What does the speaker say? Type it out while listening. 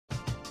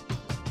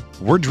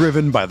We're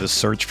driven by the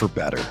search for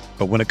better.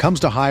 But when it comes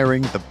to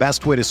hiring, the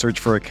best way to search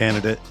for a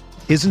candidate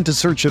isn't to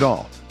search at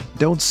all.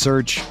 Don't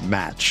search,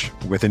 match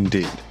with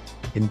Indeed.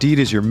 Indeed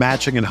is your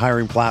matching and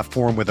hiring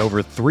platform with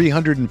over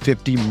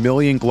 350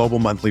 million global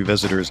monthly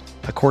visitors,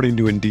 according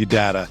to Indeed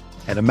data,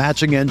 and a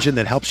matching engine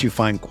that helps you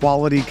find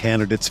quality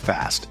candidates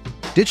fast.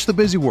 Ditch the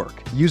busy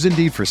work. Use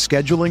Indeed for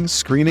scheduling,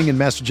 screening, and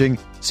messaging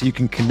so you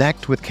can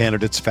connect with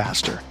candidates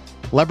faster.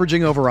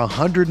 Leveraging over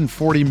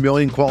 140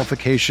 million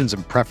qualifications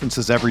and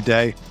preferences every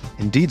day,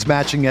 Indeed's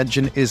matching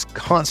engine is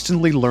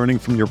constantly learning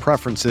from your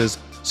preferences,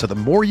 so the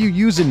more you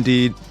use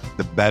Indeed,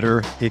 the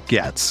better it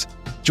gets.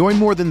 Join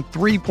more than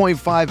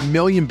 3.5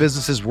 million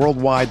businesses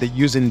worldwide that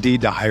use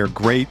Indeed to hire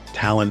great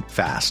talent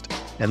fast.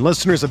 And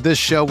listeners of this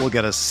show will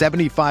get a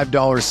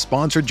 $75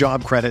 sponsored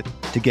job credit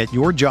to get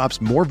your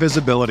jobs more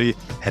visibility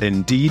at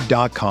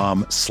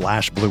Indeed.com/Blue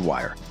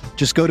Wire.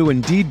 Just go to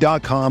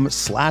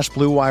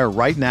Indeed.com/Blue Wire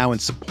right now and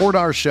support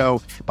our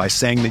show by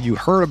saying that you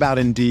heard about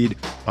Indeed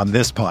on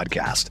this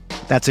podcast.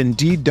 That's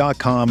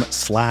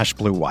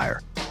Indeed.com/Blue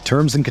Wire.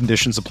 Terms and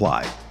conditions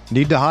apply.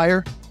 Need to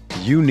hire?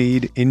 You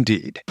need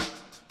Indeed.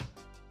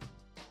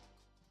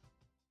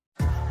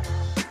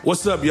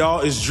 What's up, y'all?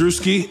 It's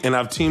Drewski, and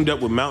I've teamed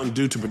up with Mountain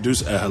Dew to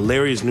produce a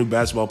hilarious new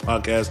basketball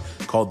podcast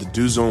called The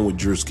Dew Zone with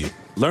Drewski.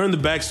 Learn the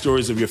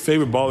backstories of your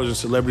favorite ballers and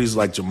celebrities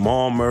like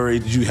Jamal Murray.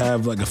 Did you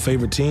have like a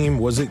favorite team?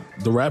 Was it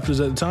the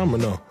Raptors at the time or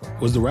no?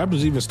 Was the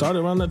Raptors even started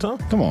around that time?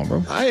 Come on,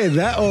 bro. I ain't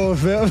that old,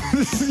 fam.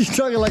 You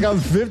talking like I'm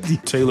 50.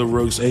 Taylor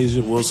Rooks,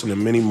 Asia Wilson,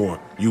 and many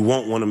more. You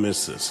won't want to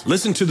miss this.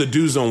 Listen to The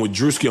Dew Zone with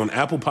Drewski on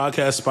Apple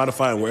Podcasts,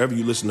 Spotify, and wherever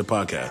you listen to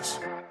podcasts.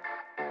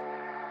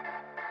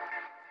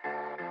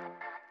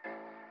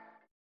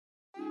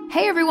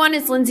 Hey everyone,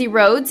 it's Lindsay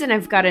Rhodes, and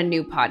I've got a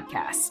new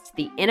podcast,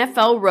 the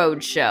NFL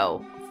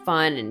Roadshow.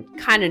 Fun and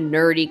kind of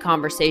nerdy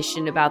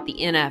conversation about the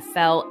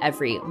NFL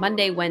every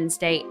Monday,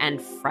 Wednesday,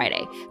 and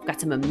Friday. I've got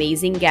some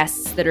amazing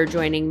guests that are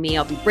joining me.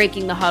 I'll be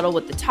breaking the huddle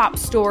with the top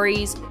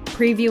stories,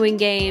 previewing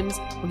games.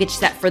 We'll get you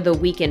set for the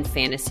weekend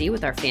fantasy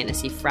with our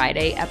Fantasy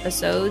Friday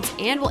episodes,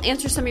 and we'll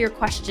answer some of your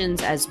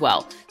questions as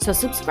well. So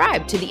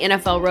subscribe to the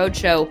NFL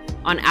Roadshow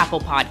on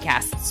Apple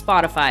Podcasts,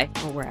 Spotify,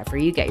 or wherever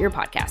you get your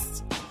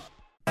podcasts.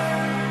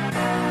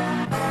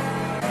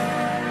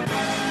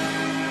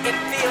 It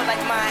feels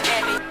like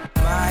Miami.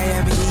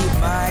 Miami,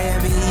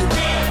 Miami,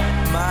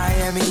 Miami,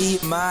 Miami,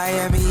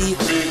 Miami,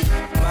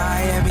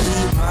 Miami,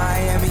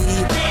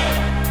 Miami,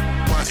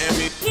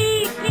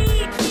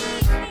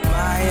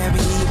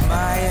 Miami,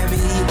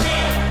 Miami,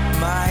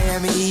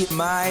 Miami,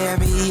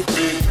 Miami,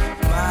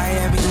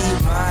 Miami,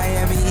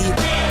 Miami.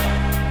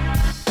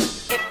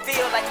 It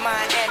feels like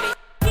Miami.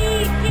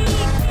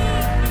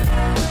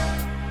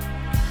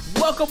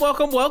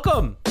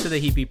 Welcome to the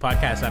Heat Beat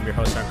Podcast. I'm your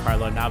host,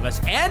 Carlo Navas,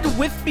 and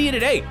with me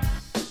today,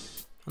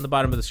 on the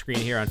bottom of the screen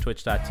here on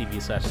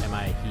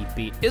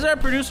twitch.tv/MIHeatBeat, is our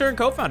producer and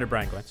co-founder,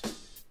 Brian Gwentz.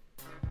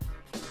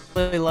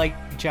 Really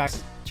like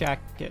Jack's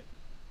jacket.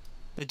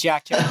 The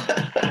Jack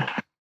jacket.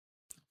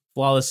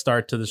 Flawless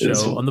start to the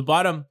show. On the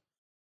bottom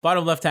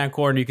left-hand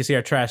corner, you can see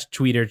our trash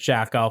tweeter,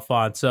 Jack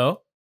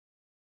Alfonso.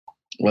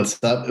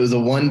 What's up? It was a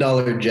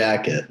 $1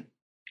 jacket.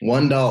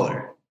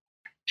 $1.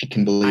 If you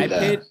can believe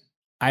that.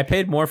 I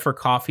paid more for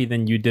coffee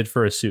than you did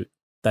for a suit.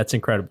 That's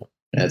incredible.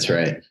 That's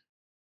right.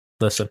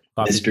 Listen,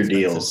 Mr.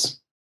 Deals.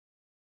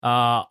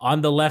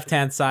 On the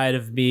left-hand side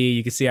of me,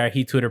 you can see our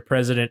Heat Twitter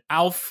president,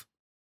 Alf.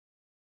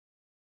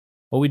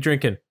 What are we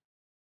drinking?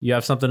 You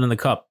have something in the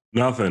cup.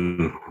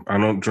 Nothing. I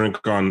don't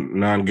drink on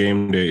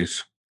non-game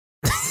days.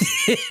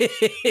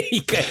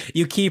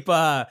 You keep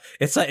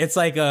it's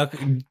like a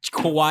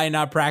Kawhi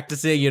not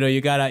practicing. You know,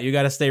 you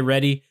gotta stay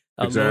ready.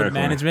 Exactly. Load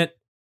management.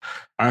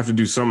 I have to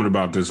do something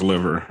about this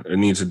liver. It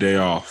needs a day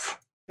off.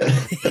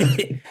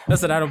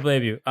 Listen, I don't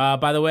blame you.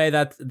 By the way,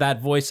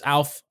 that voice,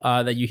 Alf,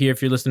 that you hear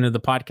if you're listening to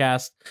the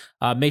podcast,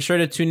 make sure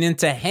to tune in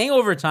to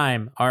Hangover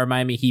Time, our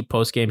Miami Heat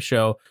post-game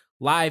show,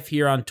 live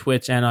here on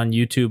Twitch and on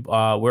YouTube.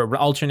 We're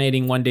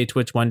alternating one day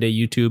Twitch, one day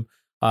YouTube.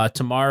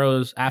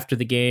 Tomorrow's after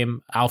the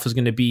game, Alf is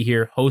going to be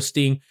here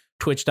hosting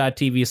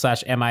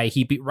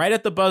twitch.tv/MIHeatBeat right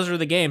at the buzzer of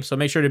the game. So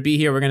make sure to be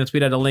here. We're going to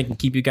tweet out a link and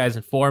keep you guys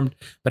informed.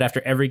 But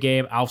after every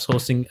game, Alf's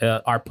hosting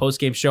our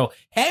post-game show,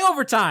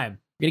 Hangover Time.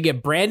 We're going to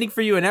get branding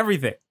for you and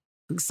everything.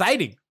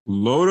 Exciting.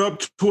 Load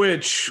up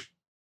Twitch,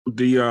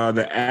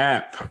 the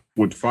app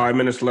with 5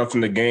 minutes left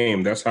in the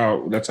game. That's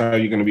how you're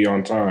going to be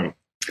on time.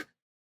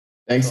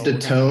 Thanks to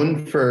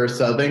Tone for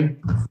subbing.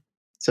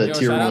 It's a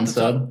tier 1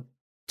 sub.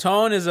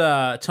 Tone is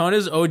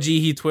OG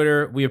Heat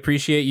Twitter. We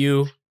appreciate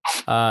you.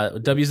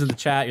 W's in the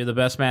chat. You're the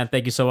best, man.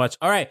 Thank you so much.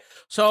 All right.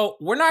 So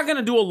we're not going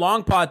to do a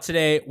long pod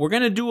today. We're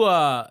going to do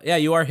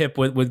you are hip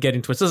with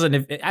getting Twitch.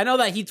 Listen, I know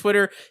that Heat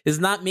Twitter is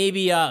not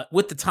maybe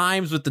with the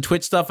times with the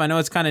Twitch stuff. I know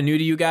it's kind of new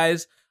to you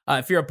guys.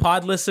 If you're a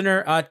pod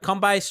listener,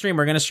 come by stream.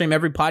 We're going to stream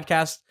every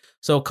podcast.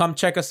 So come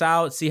check us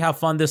out. See how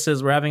fun this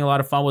is. We're having a lot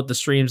of fun with the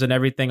streams and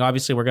everything.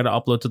 Obviously, we're going to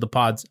upload to the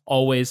pods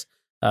always.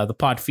 The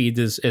pod feed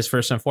is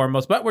first and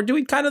foremost, but we're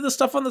doing kind of the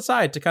stuff on the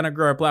side to kind of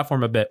grow our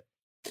platform a bit.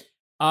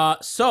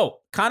 So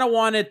kind of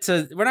wanted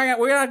to, we're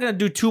not going to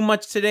do too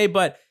much today,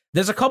 but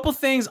there's a couple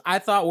things I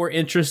thought were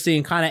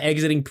interesting kind of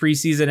exiting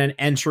preseason and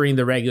entering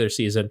the regular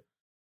season.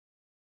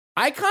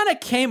 I kind of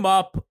came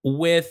up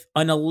with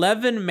an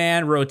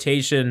 11-man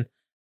rotation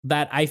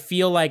that I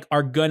feel like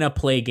are gonna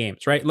play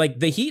games, right? Like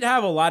the Heat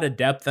have a lot of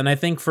depth, and I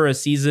think for a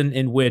season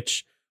in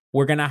which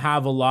we're gonna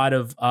have a lot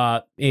of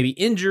maybe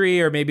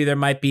injury, or maybe there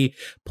might be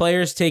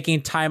players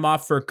taking time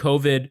off for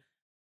COVID,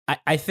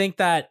 I think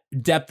that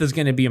depth is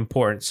gonna be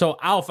important. So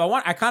Alf,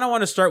 I kind of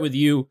want to start with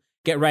you,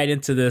 get right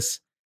into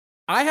this.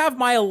 I have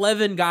my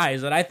 11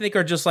 guys that I think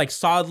are just like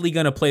solidly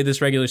going to play this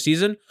regular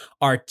season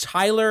are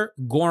Tyler,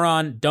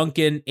 Goran,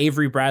 Duncan,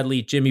 Avery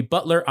Bradley, Jimmy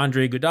Butler,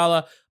 Andre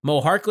Iguodala,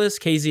 Mo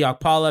Harkless, KZ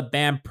Okpala,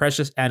 Bam,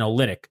 Precious, and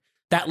Olynyk.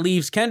 That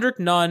leaves Kendrick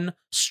Nunn,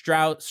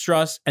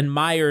 Strus, and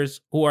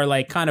Myers, who are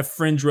like kind of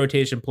fringe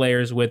rotation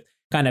players with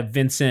kind of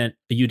Vincent,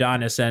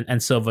 Udonis,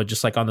 and Silva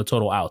just like on the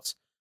total outs.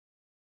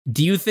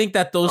 Do you think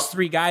that those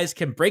three guys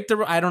can break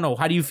the... I don't know.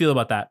 How do you feel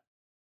about that?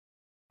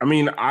 I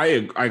mean,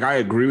 I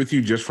agree with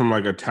you just from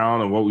like a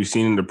talent of what we've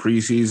seen in the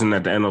preseason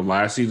at the end of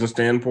last season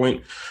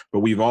standpoint,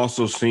 but we've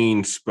also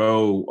seen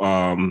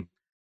Spo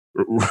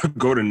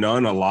go to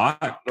Nunn a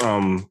lot,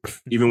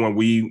 even when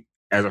we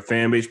as a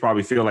fan base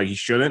probably feel like he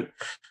shouldn't.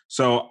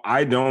 So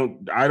I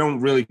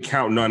don't really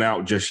count Nunn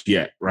out just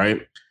yet,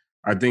 right?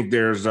 I think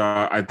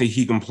I think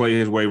he can play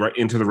his way right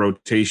into the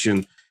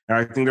rotation, and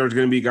I think there's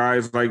going to be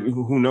guys like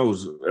who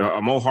knows,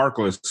 Mo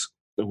Harkless.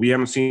 We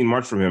haven't seen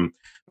much from him.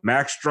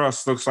 Max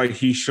Strus looks like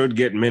he should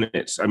get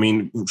minutes. I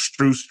mean,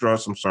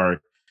 Strus, I'm sorry.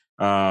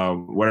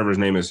 Whatever his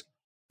name is.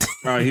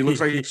 He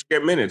looks like he should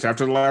get minutes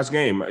after the last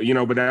game,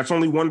 but that's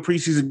only one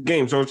preseason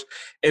game. So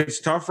it's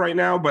tough right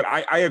now, but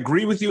I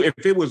agree with you.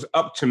 If it was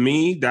up to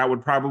me, that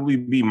would probably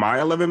be my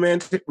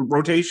 11-man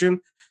rotation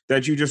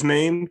that you just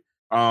named.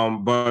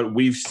 But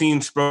we've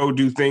seen Spo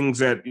do things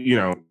that,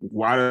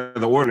 out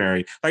of the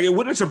ordinary. Like, it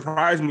wouldn't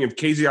surprise me if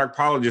KZ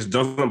Okpala just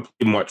doesn't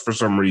play much for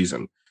some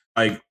reason.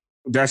 Like,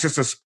 that's just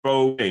a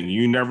Spo thing.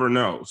 You never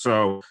know.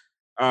 So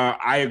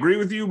I agree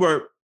with you,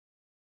 but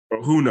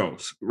who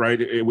knows, right?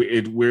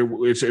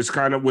 It's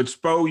kind of with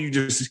Spo, you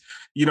just,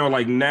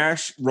 like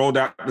Nash rolled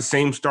out the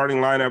same starting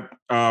lineup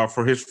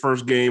for his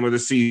first game of the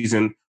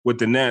season with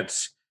the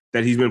Nets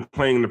that he's been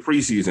playing in the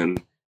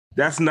preseason.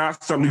 That's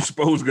not something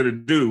Spo's going to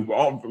do.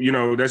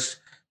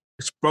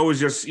 Spo is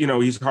just,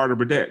 he's hard to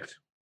predict.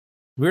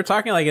 We were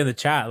talking like in the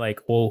chat,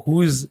 like, well,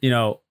 who's,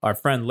 our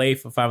friend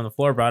Leif of 5 on the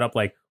Floor brought up,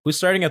 like, who's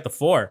starting at the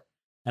 4?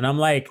 And I'm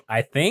like,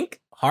 I think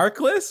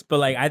Harkless, but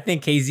like, I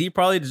think KZ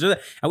probably deserves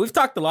it. And we've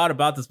talked a lot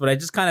about this, but I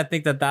just kind of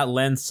think that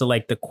lends to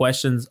like the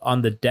questions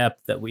on the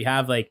depth that we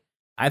have. Like,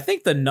 I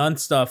think the Nunn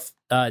stuff,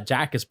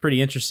 Jack, is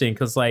pretty interesting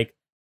because like,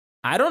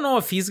 I don't know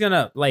if he's going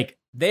to, like,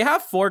 they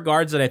have 4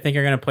 guards that I think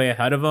are going to play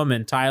ahead of him,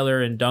 and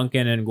Tyler and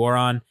Duncan and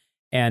Goran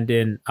and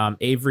in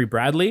Avery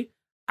Bradley.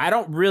 I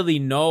don't really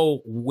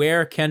know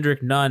where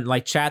Kendrick Nunn,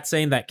 like chat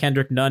saying that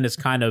Kendrick Nunn is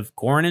kind of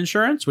Goran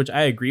insurance, which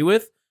I agree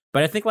with.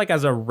 But I think like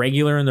as a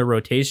regular in the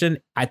rotation,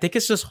 I think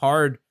it's just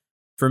hard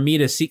for me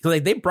to see.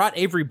 Like they brought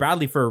Avery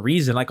Bradley for a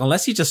reason. Like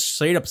unless he just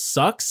straight up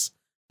sucks,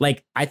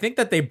 like I think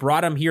that they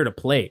brought him here to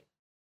play.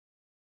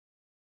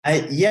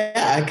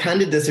 I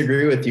kind of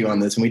disagree with you on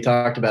this, and we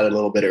talked about it a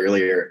little bit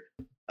earlier.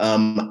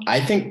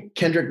 I think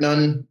Kendrick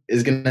Nunn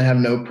is going to have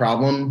no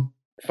problem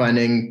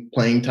finding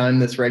playing time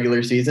this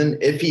regular season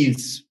if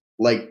he's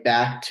like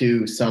back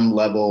to some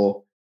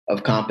level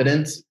of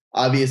competence.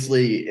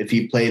 Obviously, if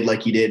he played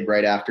like he did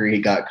right after he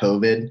got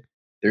COVID,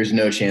 there's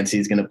no chance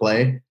he's going to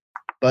play.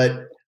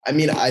 But I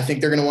mean, I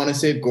think they're going to want to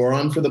save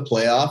Goran for the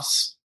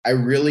playoffs. I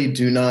really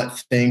do not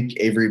think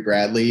Avery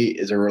Bradley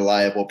is a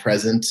reliable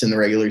presence in the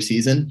regular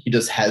season. He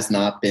just has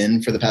not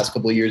been for the past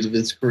couple of years of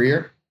his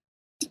career.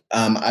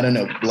 I don't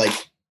know, like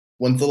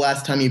when's the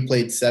last time he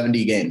played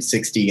 70 games,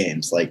 60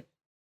 games? Like,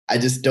 I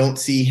just don't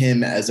see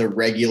him as a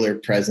regular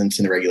presence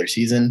in the regular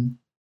season.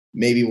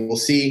 Maybe we'll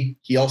see.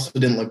 He also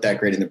didn't look that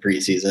great in the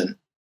preseason.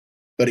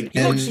 But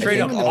again, he looked straight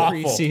up awful.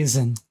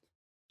 Preseason.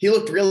 He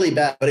looked really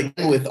bad. But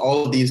again, with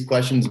all of these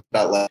questions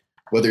about like,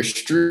 whether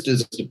Strus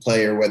deserves to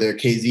play or whether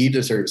KZ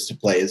deserves to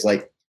play, is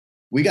like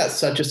we got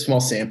such a small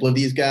sample of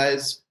these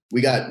guys. We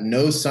got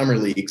no summer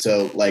league,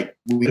 so like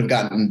we would have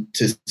gotten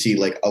to see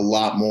like a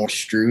lot more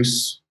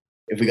Strus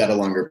if we got a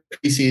longer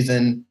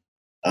preseason,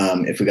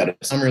 if we got a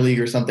summer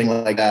league or something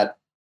like that.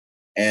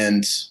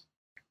 And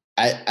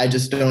I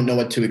just don't know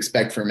what to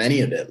expect from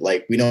any of it.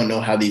 Like, we don't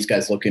know how these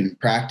guys look in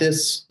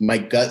practice. My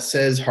gut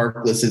says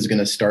Harkless is going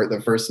to start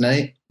the first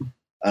night.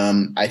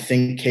 I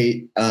think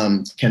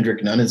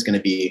Kendrick Nunn is going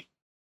to be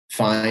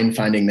fine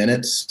finding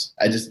minutes.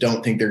 I just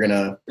don't think they're going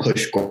to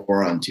push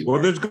Goran too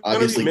hard.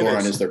 Obviously,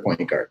 Goran is their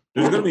point guard.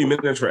 There's going to be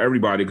minutes for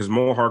everybody because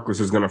Mo Harkless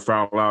is going to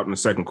foul out in the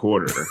second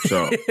quarter.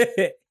 So,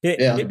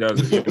 yeah. He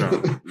does.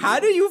 How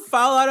do you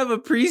foul out of a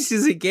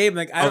preseason game?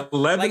 Like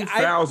 11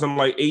 fouls in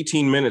like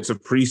 18 minutes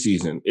of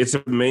preseason. It's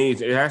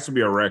amazing. It has to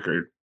be a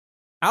record.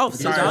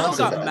 Sedano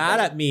got mad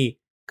at me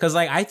because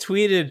like I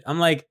tweeted, I'm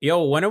like,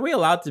 yo, when are we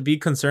allowed to be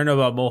concerned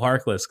about Mo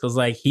Harkless? Because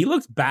like he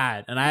looked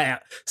bad. And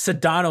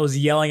Sedano's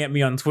yelling at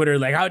me on Twitter,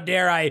 like, how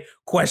dare I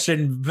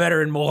question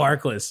veteran Mo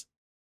Harkless?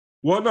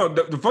 Well, no,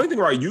 the funny thing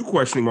about you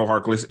questioning Mo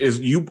Harkless is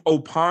you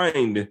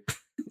opined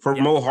for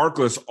Mo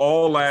Harkless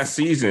all last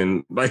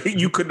season. Like,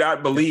 you could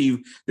not believe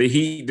that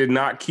he did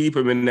not keep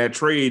him in that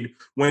trade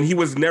when he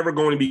was never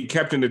going to be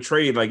kept in the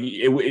trade. Like,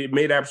 it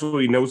made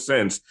absolutely no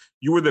sense.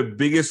 You were the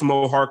biggest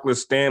Mo Harkless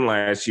stan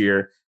last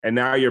year, and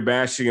now you're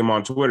bashing him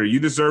on Twitter.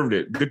 You deserved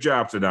it. Good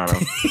job, Sedano.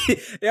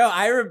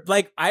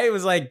 I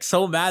was like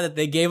so mad that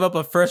they gave up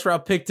a first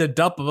round pick to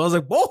dump him. I was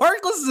like, Mo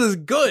Harkless is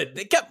good.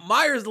 They kept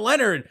Myers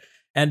Leonard.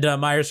 And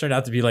Myers turned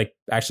out to be like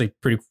actually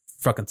pretty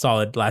fucking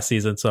solid last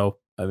season. So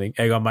I think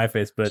egg on my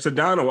face. But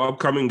Sedano,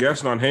 upcoming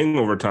guest on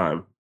Hangover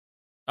Time.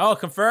 Oh,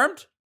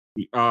 confirmed?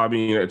 I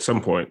mean, at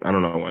some point. I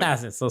don't know when.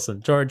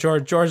 Listen,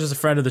 George is a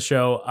friend of the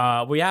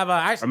show. We have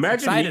actually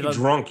imagine me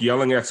drunk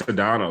yelling at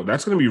Sedano.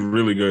 That's going to be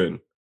really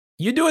good.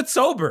 You do it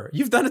sober.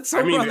 You've done it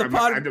sober on the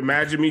pod. I'd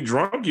imagine me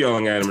drunk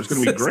yelling at him. It's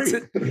going to be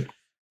great.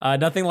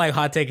 Nothing like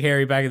Hot Take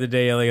Harry back in the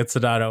day yelling at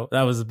Sedano.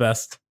 That was the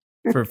best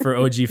for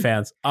OG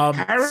fans.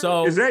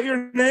 So is that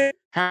your name,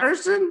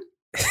 Harrison?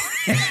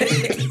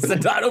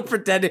 Sedano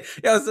pretending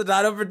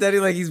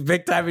like he's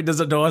big time. He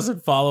doesn't know us and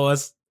follow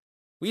us.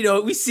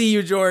 We see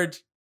you,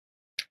 George.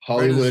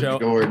 Hollywood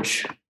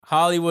George.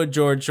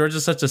 George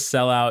is such a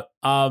sellout.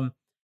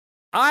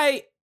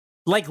 I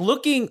like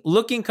looking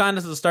kind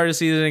of to the start of the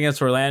season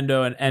against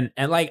Orlando, and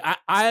like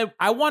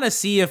I want to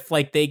see if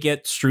like they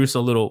get Strus a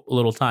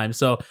little time.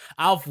 So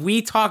Alf,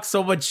 we talk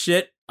so much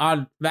shit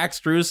on Max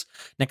Strus.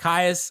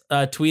 Nikias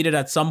tweeted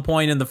at some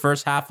point in the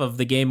first half of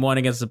the game one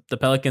against the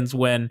Pelicans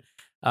when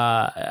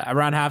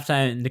around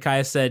halftime,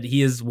 Nikias said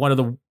he is one of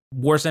the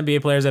worst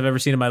NBA players I've ever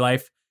seen in my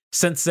life.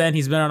 Since then,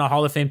 he's been on a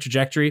Hall of Fame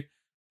trajectory.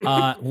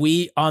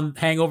 We on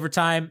Hangover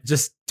Time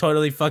just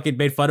totally fucking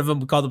made fun of him.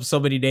 We called him so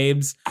many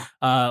names.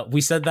 We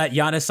said that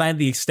Giannis signed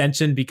the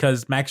extension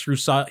because Max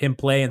Strus saw him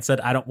play and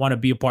said, I don't want to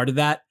be a part of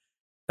that.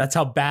 That's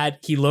how bad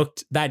he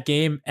looked that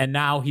game. And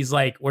now he's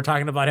like, we're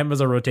talking about him as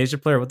a rotation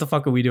player. What the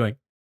fuck are we doing?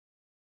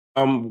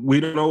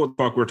 We don't know what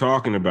the fuck we're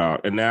talking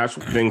about. And that's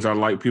things I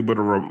like people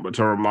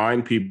to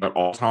remind people at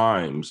all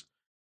times.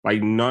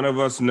 Like, none of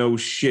us know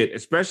shit,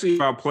 especially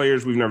about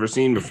players we've never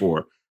seen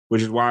before,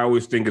 which is why I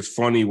always think it's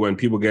funny when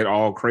people get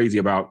all crazy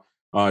about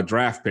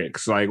draft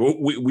picks. Like,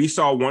 we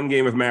saw one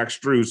game of Max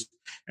Strus,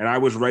 and I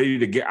was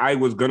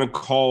going to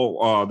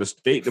call the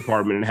State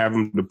Department and have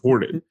him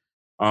deported.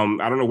 I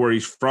don't know where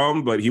he's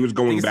from, but he was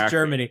going back to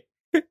Germany.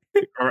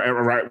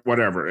 Right,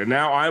 whatever. And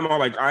now I am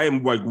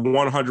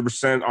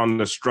 100% on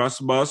the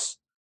Strus bus,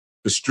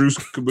 the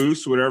Strus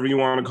Caboose, whatever you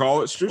want to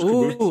call it. Strus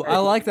Caboose. Ooh, I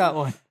like that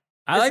one.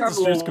 I like the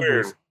Strus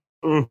Caboose.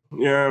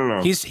 Yeah, I don't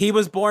know. He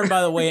was born,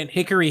 by the way, in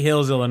Hickory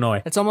Hills,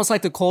 Illinois. It's almost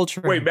like the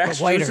Coltrane. Wait, Max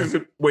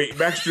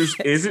Strus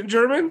isn't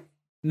German?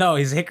 No,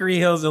 he's Hickory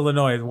Hills,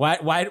 Illinois. Why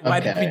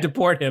did we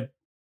deport him?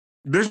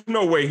 There's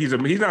no way he's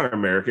not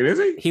American, is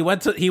he? He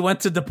went to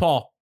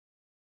DePaul.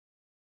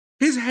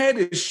 His head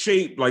is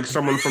shaped like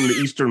someone from the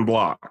Eastern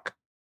Bloc.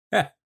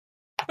 What's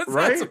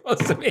right? that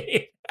supposed to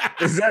mean?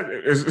 Is that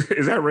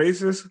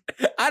racist?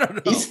 I don't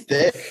know. He's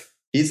thick.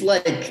 He's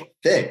like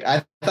thick.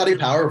 I thought he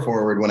power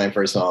forward when I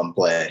first saw him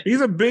play.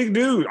 He's a big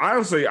dude.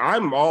 Honestly,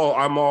 I'm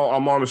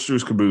on the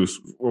Strus Caboose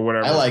or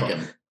whatever. I like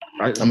him.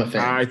 I'm a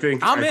fan.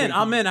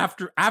 I'm in.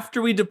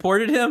 After we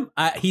deported him,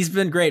 he's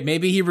been great.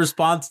 Maybe he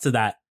responds to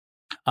that.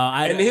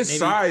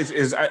 Size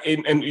is,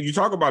 and you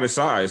talk about his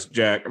size,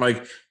 Jack.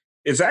 Like,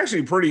 it's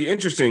actually pretty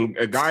interesting.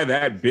 A guy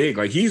that big,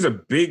 like, he's a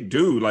big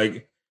dude.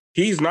 Like,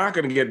 he's not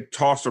going to get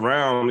tossed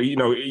around. You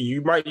know,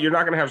 you're not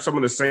going to have some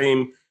of the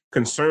same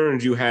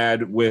concerns you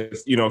had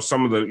with,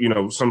 some of the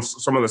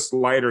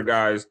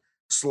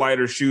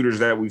slider shooters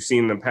that we've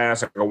seen in the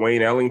past, like a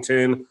Wayne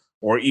Ellington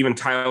or even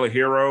Tyler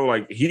Hero.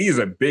 Like, he's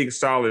a big,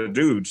 solid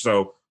dude.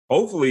 So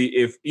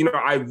hopefully,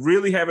 I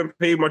really haven't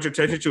paid much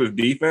attention to his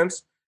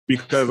defense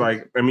because,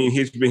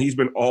 he's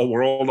been all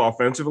world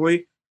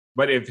offensively.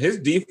 But if his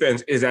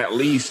defense is at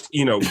least,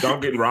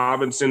 Duncan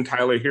Robinson,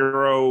 Tyler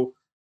Hero,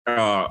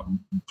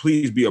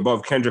 please be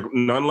above Kendrick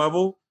Nunn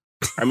level.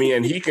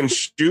 And he can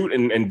shoot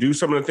and do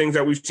some of the things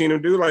that we've seen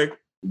him do. Like,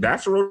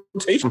 that's a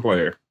rotation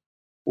player.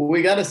 Well,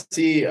 we got to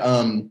see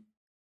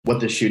what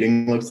the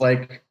shooting looks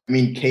like.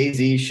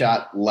 KZ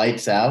shot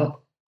lights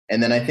out.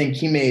 And then I think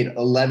he made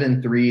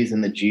 11 threes in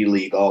the G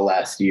League all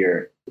last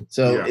year.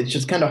 So It's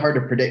just kind of hard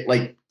to predict.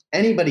 Like,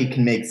 anybody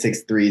can make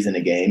 6 threes in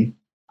a game.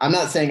 I'm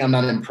not saying I'm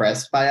not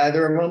impressed by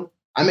either of them.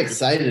 I'm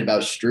excited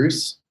about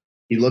Strus.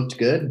 He looked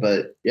good,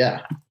 but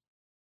yeah.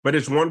 But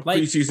it's one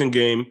preseason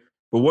game.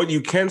 But what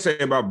you can say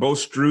about both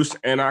Strus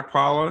and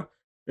Akpala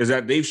is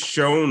that they've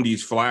shown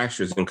these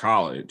flashes in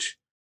college.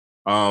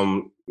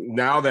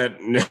 Now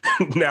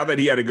that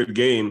he had a good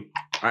game,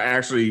 I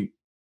actually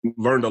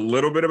learned a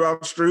little bit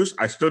about Strus.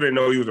 I still didn't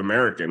know he was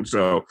American,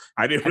 so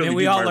I didn't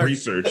really do my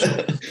research.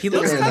 He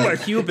looks like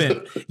a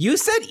Cuban. You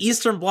said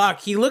Eastern Bloc.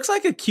 He looks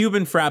like a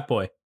Cuban frat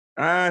boy.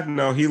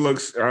 No, he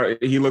looks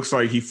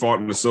like he fought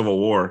in the Civil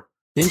War.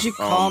 Didn't you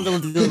call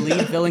him the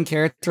lead villain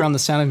character on The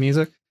Sound of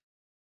Music?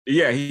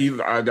 Yeah,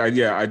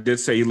 I did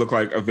say he looked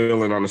like a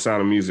villain on The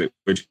Sound of Music,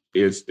 which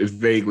is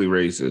vaguely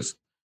racist.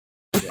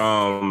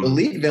 The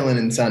lead villain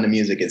in Sound of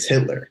Music is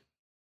Hitler.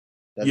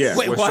 Yeah.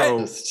 Wait,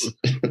 what?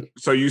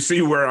 So you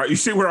see where I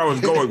was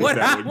going with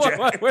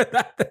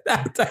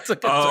that. That's a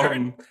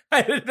concern.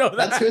 I didn't know that.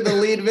 That's who the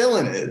lead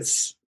villain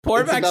is.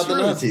 Poor It's about the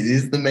Strus. Nazis.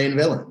 He's the main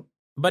villain.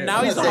 But now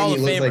I'm he's not a Hall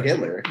saying of he looks Famer. like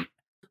Hitler.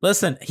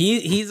 Listen,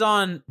 he's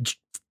on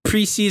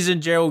preseason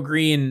Gerald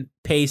Green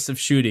pace of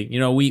shooting. You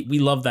know, we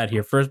love that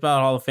here. First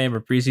ballot Hall of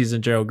Famer,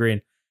 preseason Gerald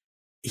Green.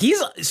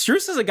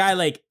 Strus is a guy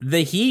like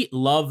the Heat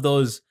love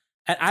those.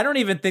 And I don't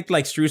even think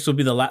like Strus will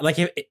be the last.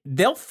 Like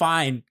they'll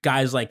find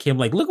guys like him.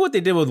 Like look what they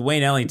did with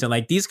Wayne Ellington.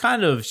 Like these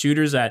kind of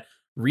shooters that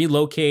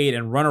relocate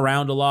and run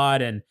around a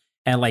lot and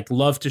like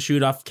love to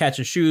shoot off catch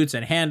and shoots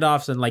and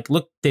handoffs. And like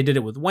look, they did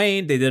it with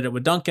Wayne. They did it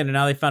with Duncan. And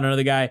now they found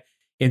another guy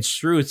in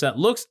Strus that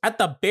looks at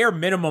the bare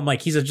minimum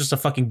like he's just a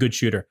fucking good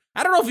shooter.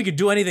 I don't know if he could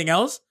do anything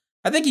else.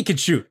 I think he could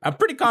shoot. I'm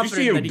pretty confident.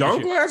 Did you see him that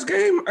dunk last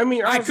game? I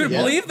mean, I couldn't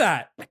believe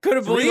that. I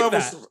couldn't believe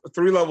that.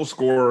 3-level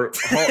scorer.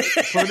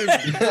 Put his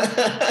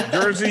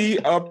jersey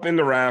up in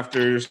the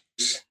rafters.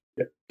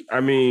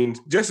 I mean,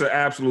 just an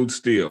absolute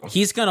steal.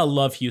 He's gonna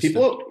love Houston.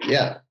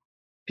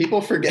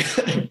 People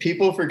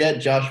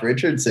forget Josh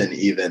Richardson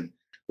even.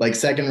 Like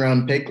second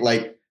round pick,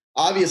 like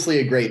obviously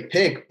a great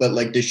pick, but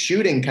like the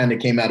shooting kind of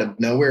came out of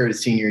nowhere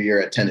his senior year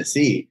at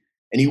Tennessee.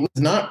 And he was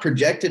not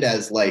projected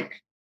as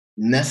like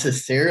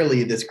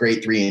necessarily this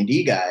great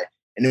 3-and-D guy.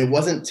 And it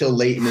wasn't till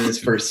late in his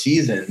first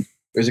season.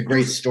 There's a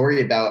great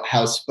story about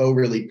how Spo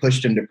really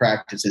pushed him to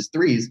practice his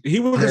threes. He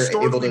was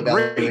historically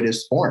great.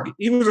 His form.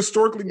 He was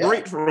historically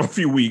great for a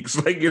few weeks.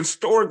 Like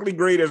historically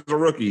great as a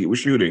rookie with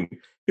shooting.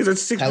 He's at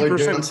 60% Tyler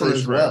Johnson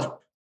as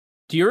well.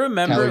 Do you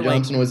remember? Tyler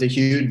Johnson was a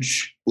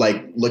huge,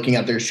 like looking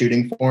at their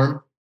shooting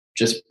form,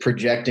 just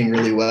projecting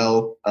really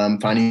well,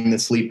 finding the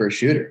sleeper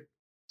shooter.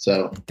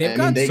 So they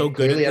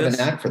clearly have a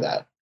knack for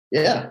that.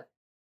 Yeah.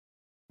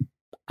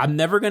 I'm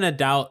never gonna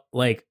doubt.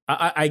 Like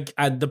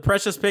I the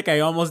Precious pick, I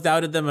almost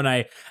doubted them,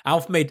 and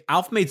Alf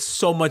made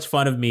so much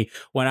fun of me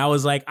when I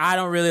was like, I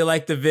don't really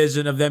like the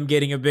vision of them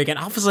getting a big. And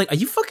Alf was like, "Are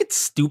you fucking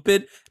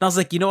stupid?" And I was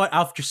like, "You know what,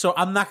 Alf?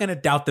 I'm not gonna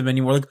doubt them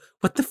anymore. Like,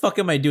 what the fuck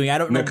am I doing? I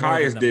don't know.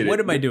 Nikias did it. What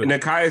am I doing?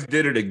 Nikias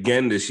did it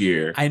again this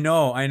year. I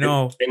know. And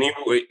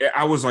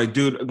I was like,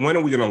 dude, when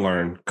are we gonna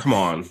learn? Come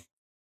on.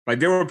 Like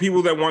there were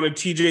people that wanted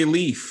TJ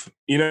Leaf.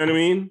 You know what I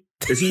mean?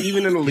 Is he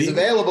even in the league? He's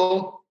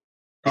available.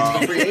 He's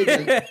a free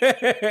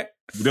agent.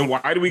 Then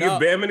why do we give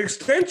Bam an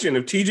extension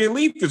if TJ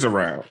Leaf is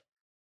around?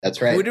 That's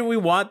right. Who did we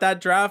want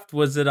that draft?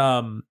 Was it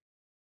I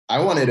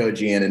wanted OG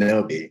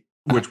Anunoby.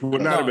 Which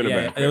would not have been a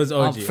bad pick. It was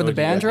OG. For the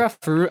band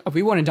draft,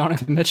 we wanted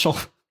Donovan Mitchell.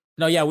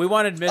 No, yeah, we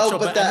wanted Mitchell.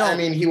 But I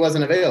mean, he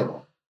wasn't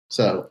available.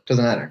 So it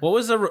doesn't matter. What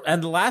was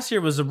and last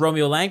year was the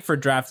Romeo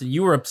Langford draft, and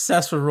you were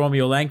obsessed with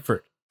Romeo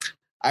Langford.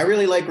 I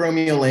really like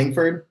Romeo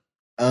Langford.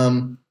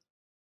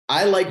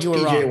 I liked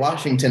PJ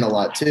Washington a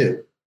lot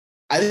too.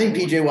 I think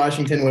PJ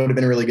Washington would have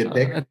been a really good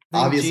pick.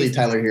 Obviously,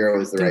 Tyler Hero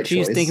was the right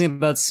choice. He's thinking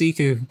about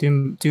Sekou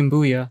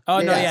Doumbouya. Oh,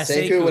 no, yeah.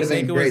 Sekou would have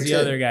been great was the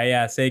other guy.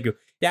 Yeah, Sekou.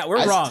 Yeah, we're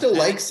wrong. I still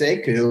like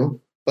Sekou,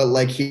 but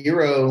like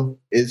Hero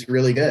is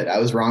really good. I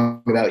was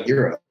wrong about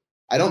Hero.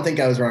 I don't think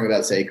I was wrong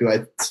about Sekou.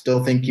 I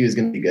still think he was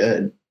going to be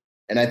good.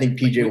 And I think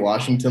PJ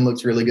Washington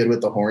looks really good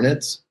with the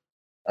Hornets.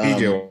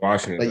 PJ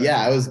Washington. But yeah,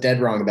 I was dead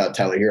wrong about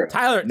Tyler Hero.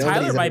 Tyler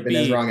might been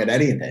as wrong at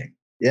anything.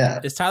 Yeah.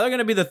 Is Tyler going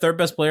to be the third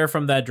best player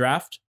from that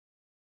draft?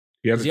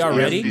 Is he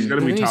already? He's going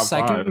to be top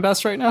second 5.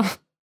 best right now.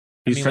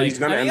 He's going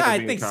to end up I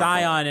being think top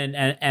Zion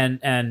 5.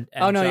 and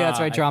oh no, yeah, that's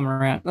right. John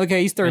Morant.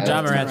 Okay, he's third.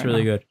 John Morant's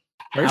really good.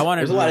 There's a lot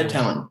of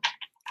talent.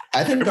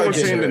 I think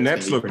everyone's saying the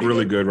Nets look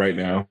really good right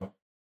now.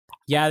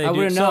 Yeah, they do. I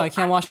wouldn't know. I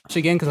can't watch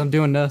again because I'm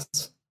doing this.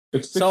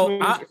 It's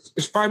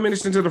 5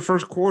 minutes into the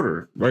first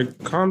quarter.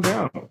 Like, calm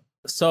down.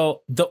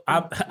 So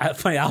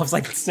funny, I was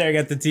like staring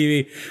at the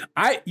TV.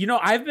 I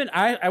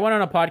went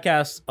on a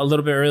podcast a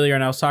little bit earlier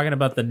and I was talking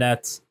about the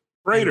Nets,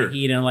 Traitor, and the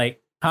Heat, and like,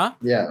 huh?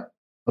 Yeah.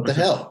 What the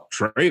hell?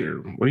 Traitor.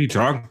 What are you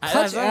talking?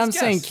 I'm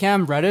saying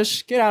Cam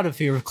Reddish. Get out of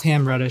here with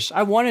Cam Reddish.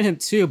 I wanted him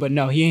too, but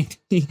no, he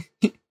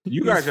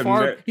you guys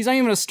have he's not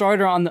even a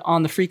starter on the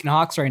freaking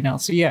Hawks right now.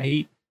 So yeah,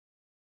 he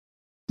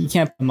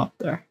can't put him up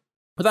there.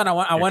 But then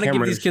I want to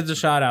give these kids a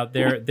shout out.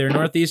 They're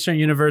Northeastern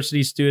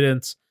University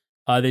students.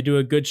 They do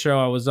a good show.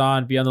 I was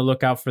on. Be on the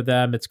lookout for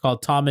them. It's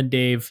called Tom and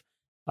Dave.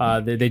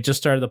 They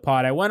just started the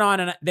pod. I went on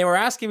and they were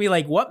asking me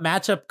like, what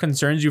matchup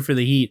concerns you for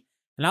the Heat?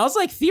 And I was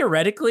like,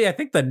 theoretically, I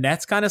think the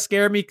Nets kind of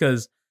scare me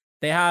because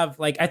they have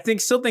like,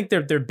 still think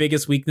their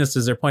biggest weakness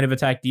is their point of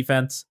attack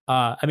defense.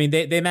 I mean,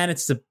 they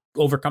managed to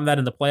overcome that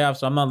in the playoffs,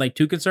 so I'm not like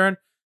too concerned.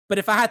 But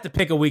if I had to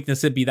pick a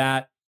weakness, it'd be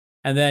that.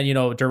 And then,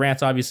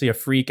 Durant's obviously a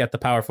freak at the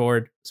power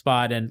forward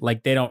spot. And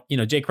like, they don't,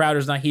 Jay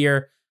Crowder's not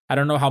here. I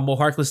don't know how Mo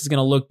Harkless is going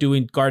to look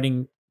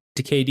guarding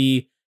to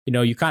KD.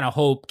 You kind of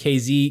hope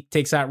KZ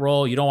takes that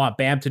role. You don't want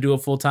Bam to do it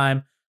full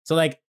time. So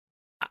like,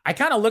 I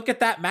kind of look at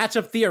that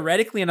matchup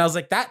theoretically, and I was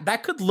like,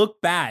 that could look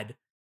bad.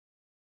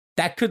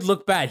 That could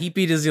look bad. Heat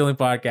Beat is the only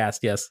podcast.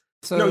 Yes.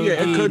 So No,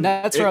 yeah, the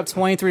Nets are up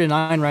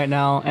 23-9 right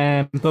now,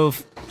 and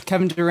both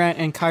Kevin Durant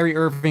and Kyrie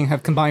Irving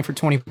have combined for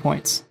 20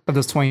 points of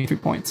those 23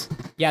 points.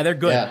 Yeah, they're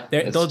good.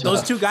 Yeah,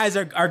 Those two guys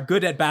are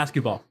good at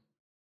basketball.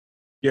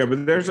 Yeah,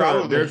 but there's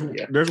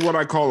what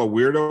I call a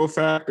weirdo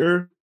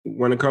factor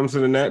when it comes to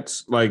the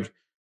Nets. Like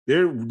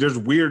there's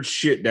weird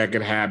shit that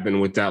could happen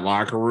with that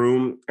locker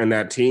room and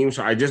that team.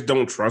 So I just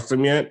don't trust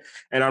them yet.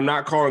 And I'm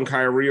not calling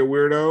Kyrie a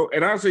weirdo.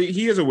 And honestly,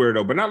 he is a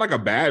weirdo, but not like a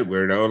bad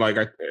weirdo. Like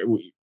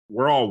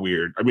we're all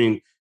weird. I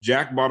mean,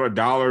 Jack bought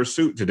 $1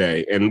 suit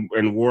today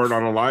and wore it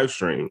on a live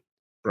stream,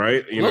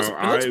 right? It looks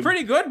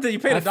pretty good that you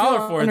paid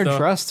 $1 for it, though.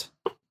 Trust.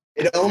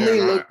 It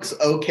only looks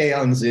okay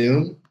on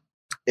Zoom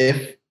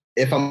if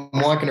I'm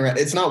walking around.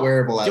 It's not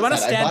wearable outside. Do you want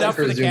to stand up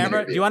for the camera?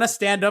 Interview. Do you want to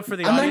stand up for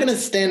the I'm audience? not going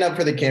to stand up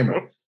for the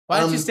camera. Why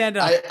don't you stand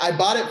up? I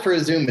bought it for a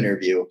Zoom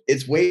interview.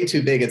 It's way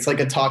too big. It's like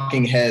a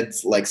Talking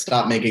Heads, like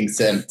stop making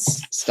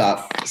sense,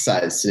 stop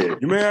size suit.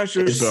 You may ask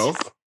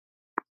yourself.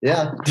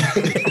 Yeah.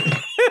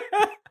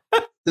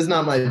 This is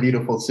not my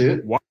beautiful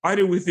suit. Why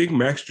do we think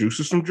Max Strus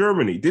is from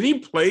Germany? Did he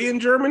play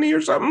in Germany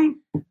or something?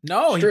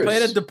 No, he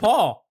played at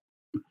DePaul.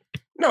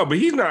 No, but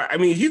he's not. I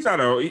mean, he's not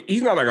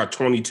like a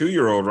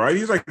 22-year-old, right?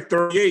 He's like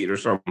 38 or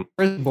something.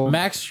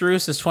 Max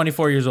Strus is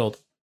 24 years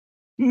old.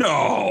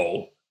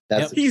 No,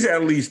 he's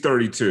at least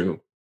 32.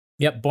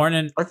 Yep, born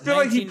in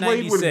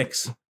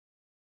 1996.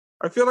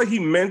 I feel like he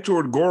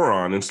mentored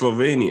Goran in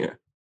Slovenia.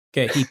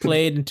 Okay, he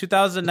played in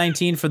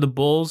 2019 for the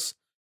Bulls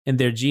in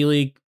their G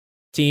League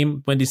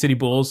team, Windy City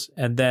Bulls,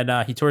 and then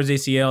he tore his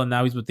ACL, and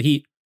now he's with the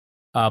Heat.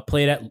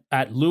 Played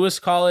at Lewis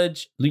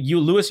College,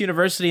 Lewis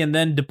University, and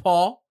then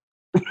DePaul,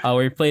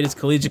 where he played his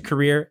collegiate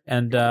career,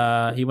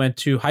 and he went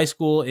to high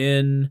school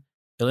in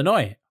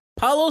Illinois,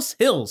 Palos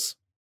Hills.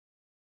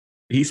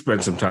 He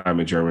spent some time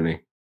in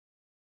Germany.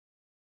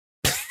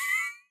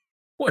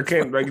 I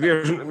can't, like,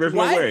 there's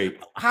no way.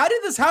 How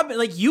did this happen?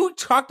 Like, you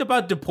talked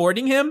about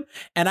deporting him,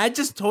 and I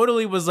just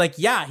totally was like,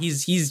 yeah,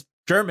 he's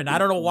German. I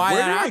don't know why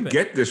that happened. Where did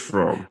I get this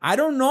from? I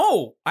don't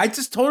know. I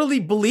just totally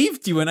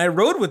believed you, and I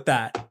rode with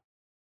that.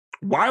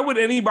 Why would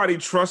anybody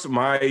trust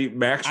my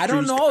Max Strus? I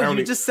don't know.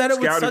 You just said it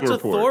with such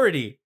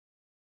authority.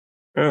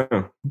 You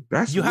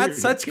weird. Had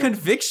such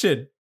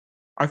conviction.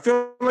 I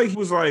feel like he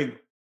was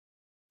like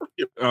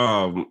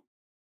Goran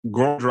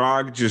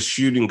Dragic's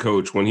shooting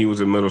coach when he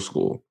was in middle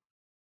school.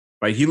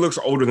 Like, he looks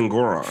older than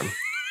Goran.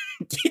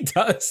 He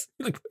does.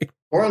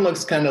 Goran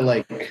looks kind of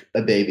like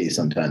a baby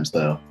sometimes,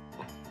 though.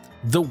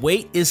 The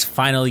wait is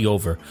finally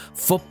over.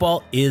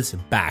 Football is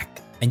back.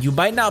 And you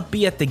might not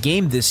be at the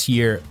game this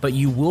year, but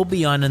you will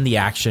be on in the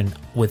action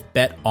with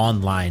Bet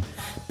Online.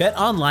 Bet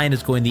Online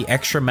is going the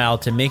extra mile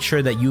to make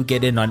sure that you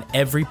get in on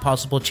every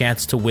possible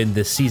chance to win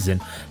this season.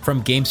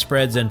 From game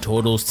spreads and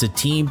totals to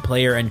team,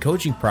 player, and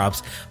coaching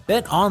props,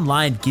 Bet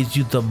Online gives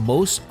you the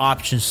most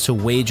options to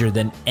wager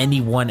than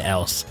anyone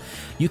else.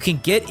 You can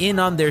get in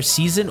on their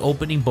season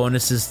opening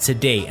bonuses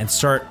today and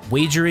start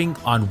wagering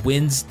on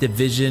wins,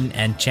 division,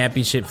 and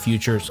championship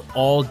futures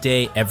all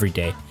day, every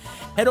day.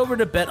 Head over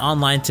to Bet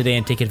Online today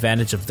and take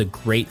advantage of the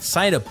great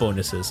sign-up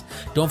bonuses.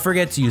 Don't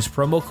forget to use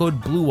promo code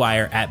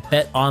BlueWire at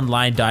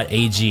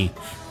betonline.ag.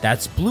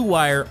 That's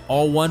BlueWire,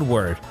 all one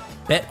word.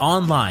 Bet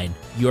Online,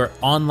 your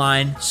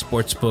online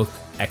sportsbook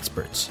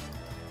experts.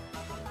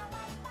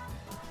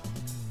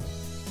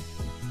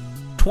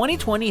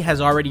 2020 has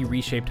already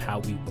reshaped how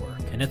we work,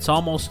 and it's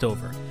almost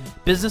over.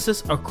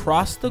 Businesses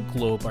across the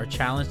globe are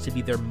challenged to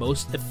be their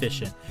most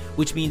efficient,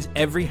 which means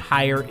every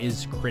hire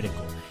is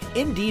critical.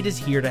 Indeed is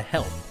here to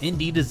help.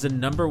 Indeed is the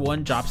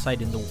 #1 job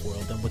site in the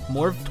world, and with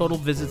more total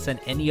visits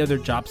than any other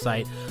job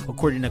site,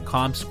 according to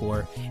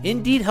ComScore,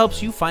 Indeed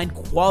helps you find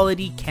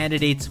quality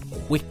candidates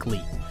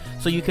quickly,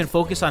 so you can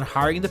focus on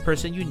hiring the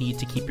person you need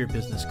to keep your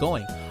business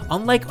going.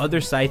 Unlike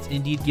other sites,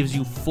 Indeed gives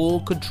you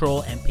full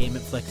control and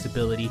payment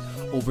flexibility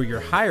over your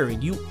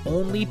hiring. You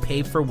only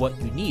pay for what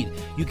you need.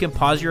 You can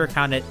pause your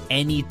account at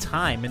any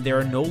time, and there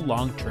are no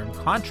long-term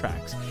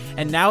contracts.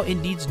 And now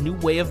Indeed's new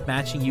way of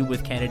matching you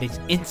with candidates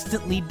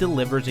instantly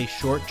delivers a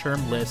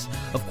short-term list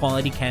of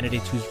quality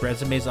candidates whose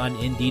resumes on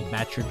Indeed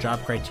match your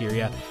job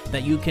criteria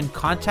that you can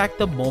contact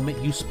the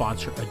moment you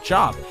sponsor a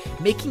job,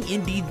 making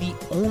Indeed the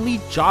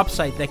only job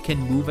site that can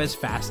move as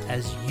fast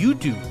as you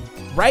do.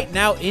 Right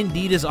now,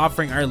 Indeed is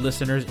offering our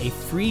listeners a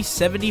free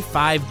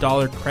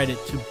 $75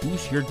 credit to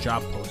boost your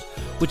job post,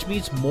 which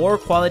means more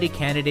quality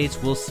candidates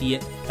will see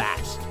it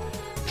fast.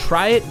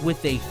 Try it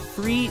with a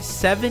free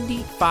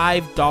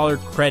 $75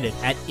 credit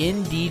at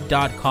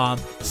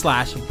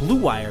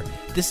Indeed.com/BlueWire.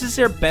 This is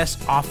their best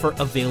offer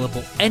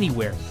available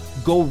anywhere.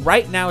 Go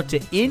right now to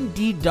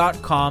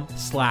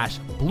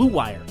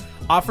Indeed.com/BlueWire.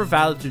 Offer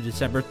valid through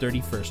December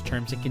 31st.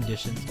 Terms and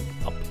conditions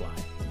apply.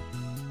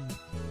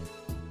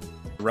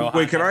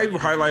 Wait, can I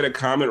highlight a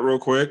comment real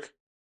quick?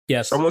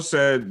 Yes. Someone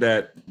said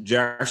that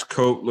Jack's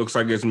coat looks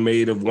like it's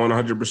made of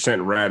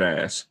 100% rat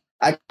ass.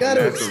 I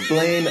gotta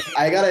explain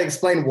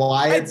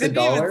why it's $1. I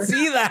didn't even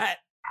see that.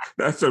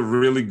 That's a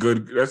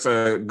good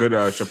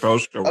Chappelle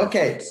show.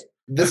 Okay,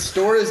 the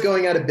store is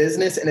going out of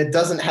business and it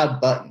doesn't have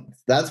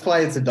buttons. That's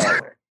why it's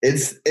 $1.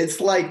 It's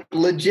like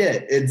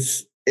legit.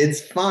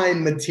 It's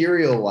fine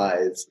material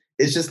wise.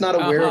 It's just not a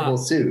wearable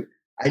suit.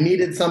 I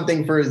needed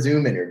something for a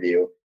Zoom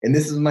interview, and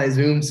this is my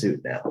Zoom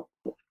suit now.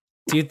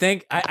 Do you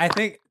think? I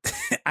think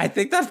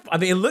that's. I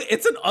mean, look,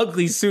 it's an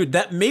ugly suit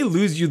that may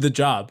lose you the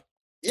job.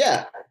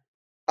 Yeah,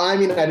 I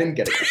mean, I didn't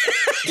get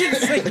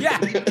it. Yeah,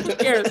 who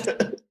cares?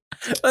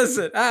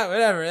 Listen,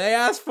 whatever. They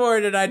asked for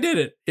it, and I did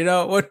it. You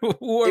know what?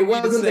 It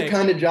wasn't the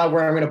kind of job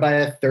where I'm going to buy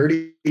a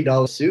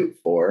 $30 suit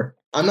for.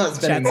 I'm not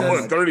spending a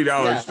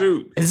 $30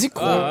 suit. Is it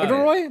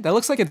corduroy? That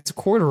looks like it's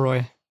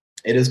corduroy.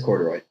 It is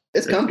corduroy.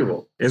 It's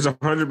comfortable. It's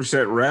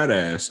 100% rat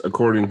ass,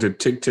 according to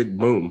Tick Tick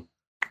Boom.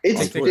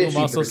 It's 50%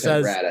 also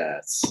says rat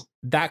ass.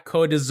 That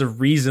coat is the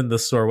reason the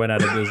store went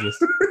out of business.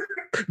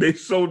 They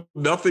sold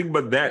nothing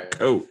but that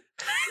coat.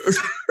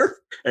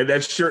 And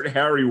that shirt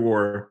Harry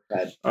wore. We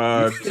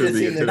got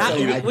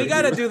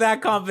to do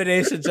that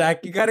combination,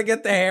 Jack. You got to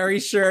get the Harry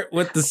shirt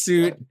with the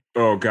suit.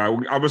 Oh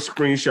God, I'm gonna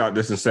screenshot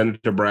this and send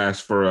it to Brass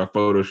for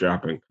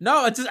photoshopping.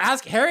 No, it's just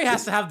ask Harry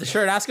has to have the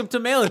shirt. Ask him to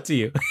mail it to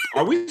you.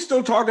 Are we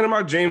still talking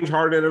about James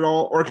Harden at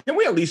all, or can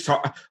we at least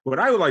talk? What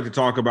I would like to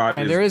talk about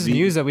and there is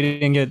news that we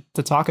didn't get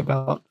to talk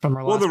about from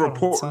our last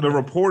the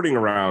reporting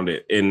around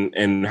it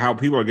and how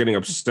people are getting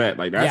upset.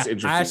 Like that's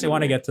interesting. I actually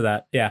want to get to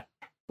that. Yeah,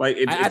 like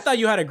I thought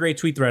you had a great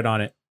tweet thread on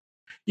it.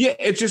 Yeah,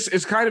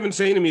 it's kind of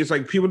insane to me. It's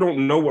like people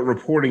don't know what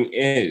reporting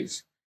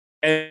is.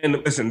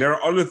 And listen, there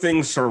are other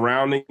things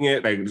surrounding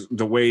it, like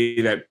the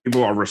way that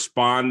people are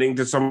responding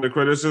to some of the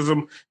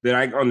criticism that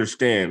I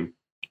understand.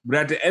 But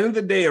at the end of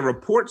the day, a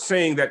report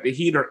saying that the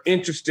Heat are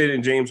interested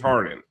in James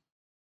Harden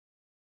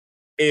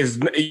is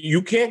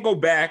you can't go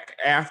back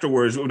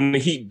afterwards when the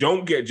Heat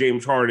don't get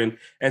James Harden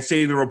and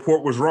say the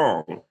report was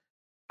wrong.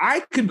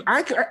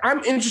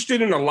 I'm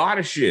interested in a lot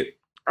of shit.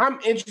 I'm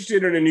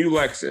interested in a new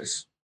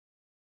Lexus.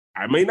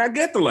 I may not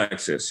get the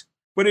Lexus,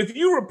 but if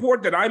you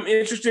report that I'm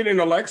interested in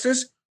a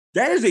Lexus,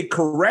 that is a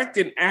correct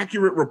and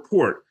accurate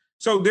report.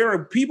 So there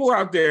are people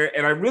out there,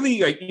 and I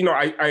really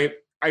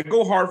I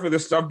go hard for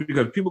this stuff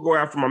because people go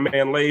after my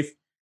man Leif,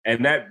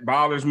 and that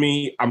bothers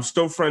me. I'm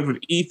still friends with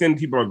Ethan.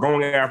 People are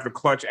going after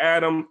Clutch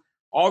Adam.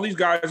 All these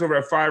guys over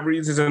at 5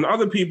 Reasons and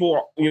other people,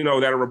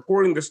 that are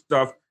reporting this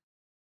stuff,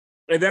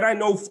 and that I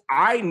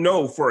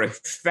know for a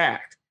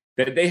fact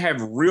that they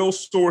have real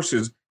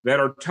sources that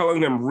are telling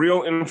them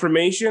real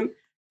information.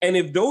 And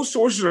if those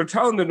sources are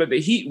telling them that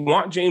the Heat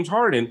want James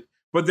Harden,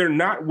 but they're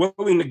not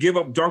willing to give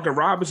up Duncan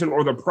Robinson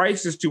or the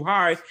price is too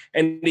high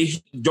and they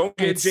don't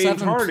get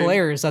James Harden. 7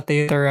 players that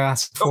they're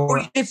asked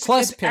for. It's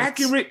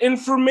accurate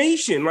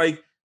information.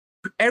 Like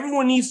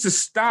everyone needs to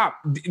stop.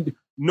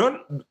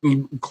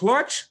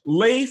 Clutch,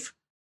 Leif,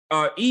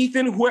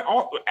 Ethan,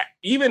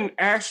 even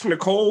Ash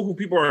Nicole, who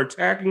people are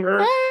attacking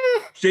her,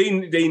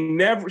 they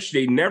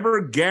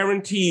never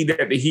guaranteed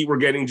that the Heat were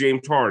getting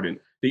James Harden.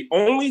 The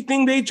only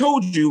thing they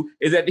told you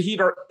is that the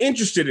Heat are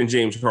interested in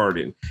James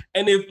Harden.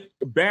 And if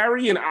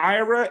Barry and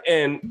Ira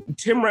and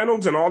Tim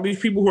Reynolds and all these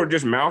people who are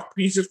just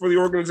mouthpieces for the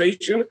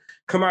organization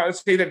come out and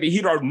say that the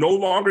Heat are no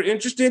longer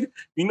interested,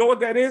 you know what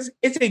that is?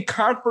 It's a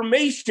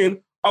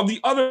confirmation of the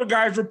other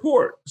guy's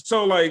report.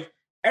 So, like,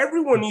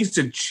 everyone needs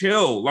to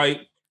chill.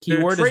 Like,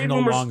 keyword is no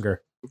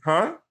longer.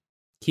 Huh?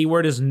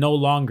 Keyword is no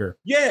longer.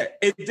 Yeah,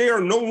 if they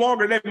are no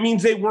longer, that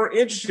means they weren't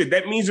interested.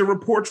 That means the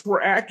reports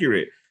were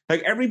accurate.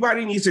 Like,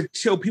 everybody needs to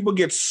chill. People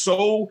get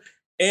so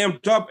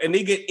amped up and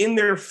they get in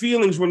their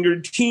feelings when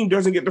your team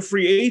doesn't get the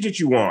free agent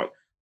you want.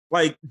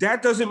 Like,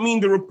 that doesn't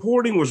mean the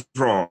reporting was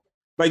wrong.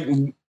 Like,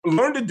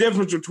 learn the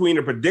difference between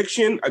a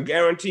prediction, a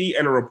guarantee,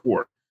 and a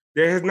report.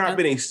 There has not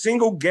been a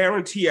single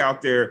guarantee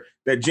out there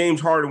that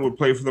James Harden would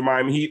play for the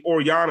Miami Heat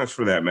or Giannis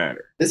for that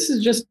matter. This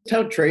is just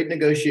how trade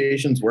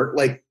negotiations work.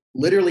 Like,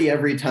 literally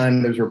every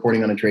time there's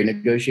reporting on a trade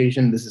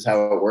negotiation, this is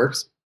how it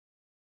works.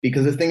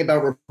 Because the thing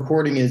about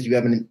reporting is you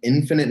have an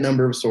infinite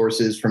number of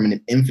sources from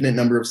an infinite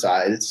number of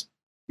sides.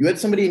 You had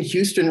somebody in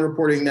Houston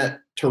reporting that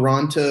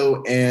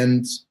Toronto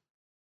and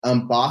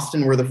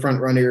Boston were the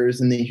front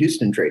runners in the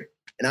Houston trade.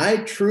 And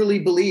I truly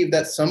believe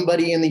that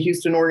somebody in the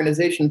Houston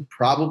organization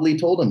probably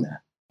told him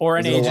that. Or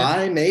an agent. A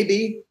lie?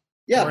 Maybe.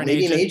 Yeah,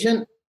 maybe an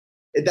agent.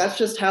 That's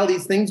just how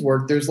these things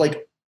work. There's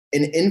like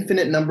an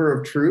infinite number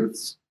of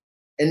truths,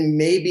 and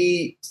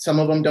maybe some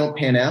of them don't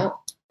pan out.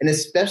 And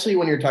especially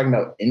when you're talking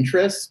about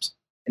interest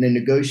in a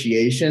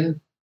negotiation,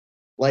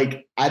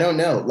 like, I don't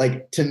know.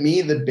 Like, to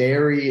me, the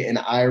Barry and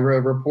Ira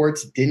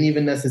reports didn't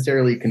even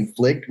necessarily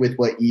conflict with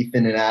what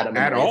Ethan and Adam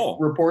at all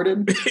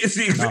reported.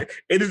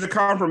 It is a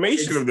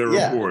confirmation of their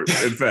report,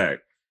 in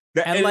fact.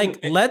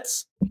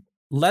 Let's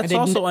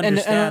also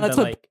understand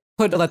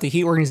that the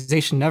Heat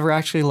organization never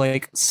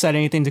actually said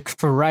anything to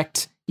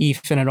correct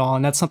Ethan at all,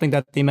 and that's something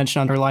that they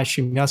mentioned on their live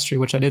stream yesterday,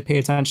 which I did pay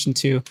attention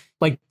to.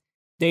 Like,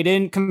 they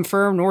didn't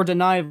confirm nor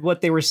deny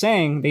what they were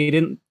saying. They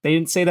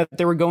didn't say that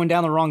they were going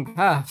down the wrong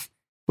path,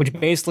 which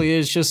basically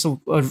is just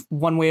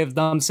one way of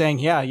them saying,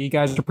 yeah, you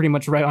guys are pretty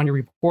much right on your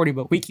reporting,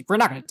 but we're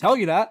not going to tell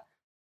you that.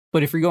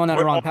 But if you're going down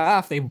the wrong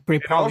path, they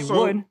probably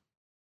would.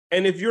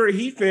 And if you're a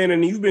Heat fan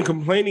and you've been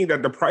complaining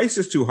that the price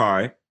is too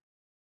high,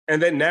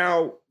 And then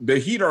now the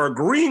Heat are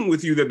agreeing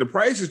with you that the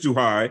price is too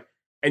high,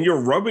 and you're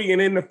rubbing it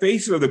in the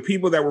faces of the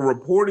people that were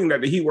reporting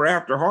that the Heat were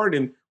after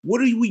Harden. What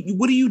are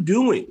you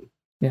doing?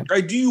 Yeah.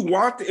 Like, do you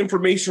want the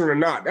information or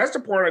not? That's the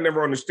part I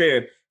never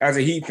understand as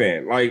a Heat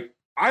fan. Like,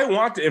 I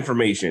want the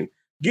information.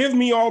 Give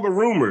me all the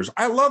rumors.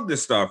 I love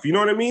this stuff. You know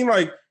what I mean?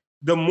 Like,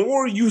 the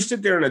more you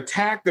sit there and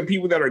attack the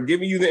people that are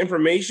giving you the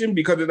information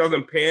because it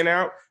doesn't pan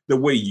out the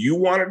way you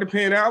want it to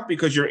pan out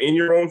because you're in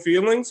your own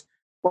feelings,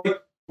 like,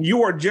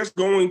 you are just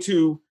going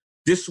to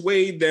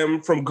dissuade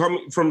them from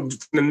coming from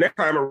the next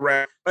time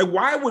around. Like,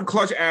 why would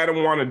Clutch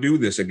Adam want to do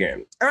this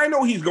again? And I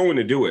know he's going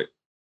to do it.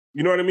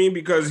 You know what I mean?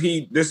 Because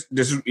this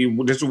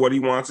is what he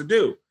wants to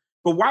do.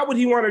 But why would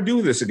he want to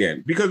do this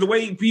again? Because the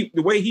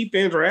way Heat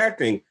fans are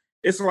acting,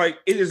 it's like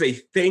it is a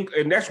thing,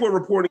 and that's what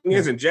reporting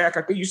is. And Jack,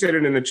 I think you said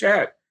it in the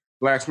chat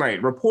last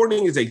night.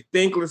 Reporting is a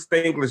thankless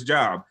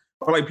job.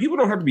 But like, people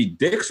don't have to be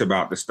dicks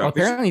about this stuff.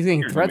 Well, apparently he's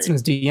getting threats in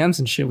his DMs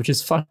and shit, which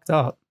is fucked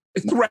up.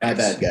 It's threats. My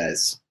bad,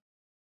 guys.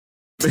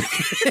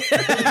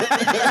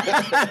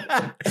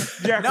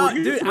 Jack, No, were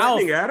you dude,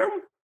 threatening Adam?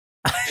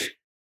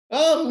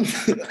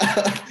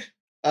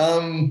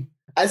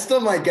 I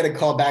still might get a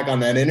call back on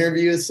that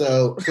interview,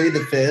 so plead the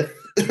fifth.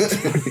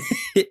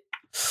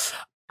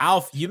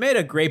 Alf, you made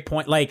a great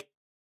point. Like,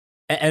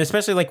 and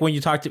especially like when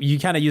you kind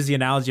of use the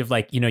analogy of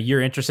like,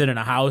 you're interested in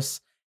a house,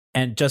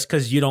 and just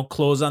because you don't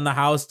close on the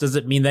house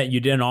doesn't mean that you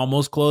didn't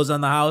almost close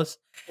on the house,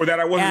 or that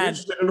I wasn't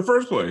interested in the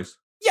first place.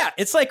 Yeah,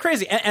 it's like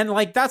crazy. And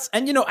like I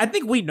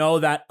think we know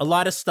that a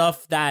lot of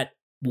stuff that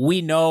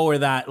we know or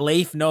that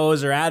Leif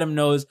knows or Adam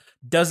knows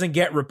doesn't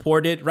get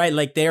reported, right?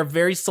 Like, they're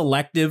very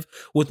selective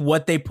with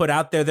what they put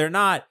out there. They're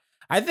not,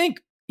 I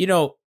think,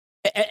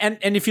 and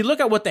if you look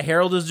at what the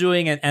Herald is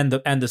doing and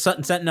the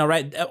Sutton Sentinel,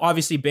 right?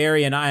 Obviously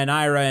Barry and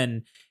Ira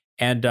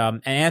and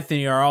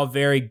Anthony are all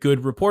very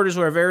good reporters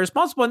who are very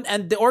responsible.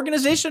 And the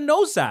organization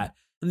knows that.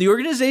 And the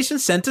organization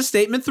sent a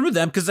statement through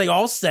them because they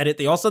all said it.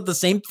 They all said the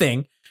same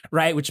thing.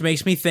 Right, which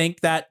makes me think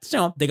that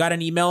they got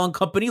an email on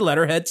company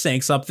letterhead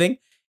saying something,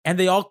 and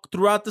they all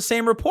threw out the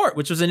same report,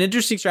 which was an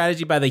interesting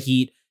strategy by the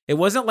Heat. It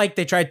wasn't like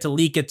they tried to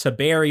leak it to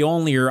Barry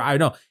only, or I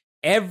don't know.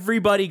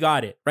 Everybody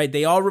got it, right?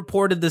 They all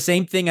reported the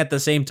same thing at the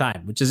same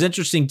time, which is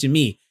interesting to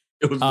me.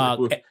 It was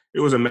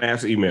a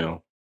mass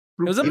email.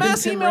 It was a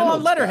mass email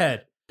on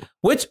letterhead,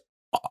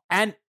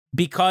 and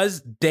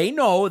because they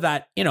know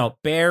that,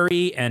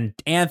 Barry and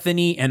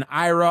Anthony and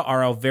Ira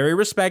are all very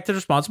respected,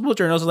 responsible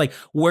journalists. Like,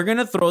 we're going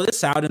to throw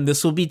this out and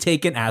this will be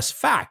taken as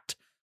fact.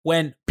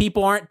 When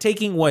people aren't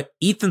taking what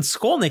Ethan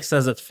Skolnick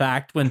says as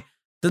fact, when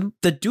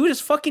the dude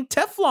is fucking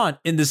Teflon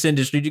in this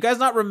industry. Do you guys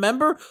not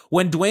remember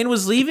when Dwayne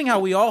was leaving, how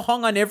we all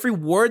hung on every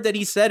word that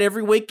he said,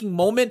 every waking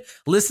moment,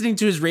 listening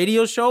to his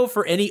radio show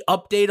for any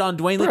update on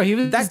Dwayne? Bro, he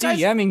was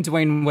DMing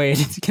Dwayne Wade,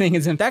 getting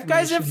his information. That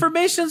guy's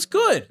information's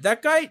good.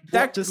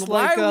 Just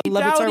like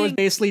Levitar was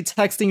basically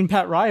texting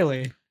Pat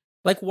Riley.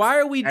 Like, why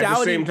are we doubting at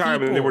the same time?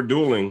 people? And they were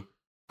dueling.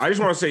 I just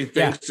want to say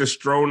thanks to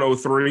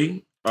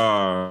Strone03.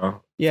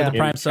 For the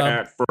Prime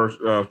sub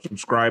for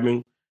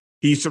subscribing.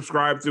 He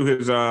subscribed through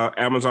his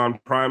Amazon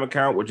Prime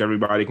account, which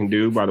everybody can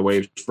do. By the way,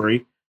 it's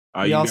free.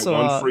 You also,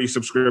 get one free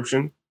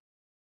subscription.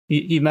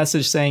 He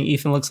messaged saying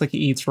Ethan looks like he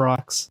eats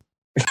rocks.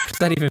 What's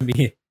that even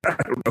mean? I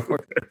don't know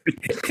what that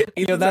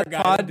means. That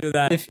pod, do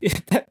that.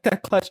 If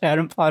that Clutch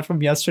Adam pod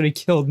from yesterday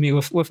killed me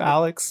with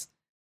Alex.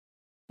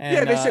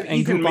 And, they said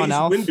Ethan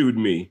Mace windowed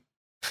me,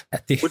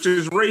 which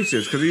is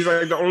racist because he's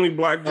like the only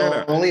black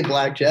Jedi. Only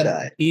black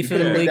Jedi.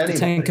 Ethan leaked the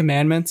 10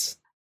 Commandments.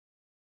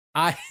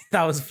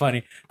 That was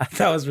funny.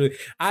 That was really.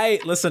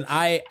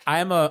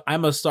 I'm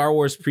a Star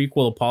Wars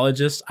prequel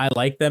apologist. I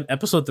like them.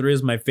 Episode 3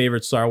 is my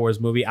favorite Star Wars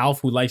movie.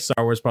 Alf, who likes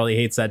Star Wars, probably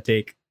hates that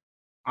take.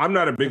 I'm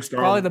not a big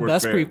Star Wars. Probably the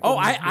best fan. prequel. Oh,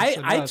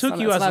 I took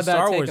you as a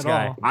Star Wars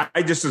guy.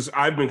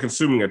 I've been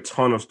consuming a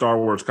ton of Star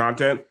Wars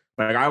content.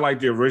 Like, I like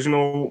the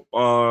original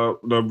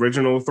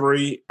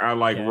 3. I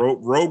like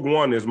Rogue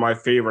One is my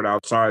favorite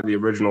outside the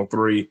original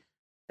 3,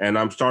 and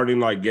I'm starting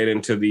to get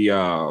into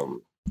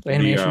the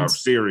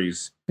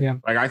series. Yeah,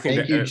 like I think.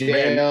 Thank you,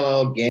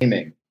 JLO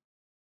Gaming.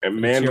 And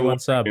Mandalorian.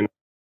 What's up?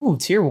 Ooh,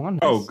 tier 1.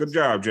 Oh, good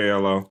job,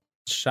 JLO.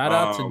 Shout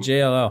out to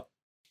JLO.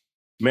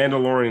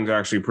 Mandalorian's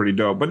actually pretty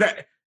dope, but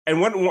that.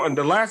 And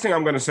the last thing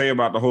I'm going to say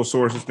about the whole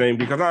sources thing,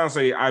 because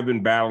honestly, I've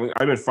been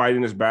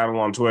fighting this battle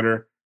on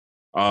Twitter.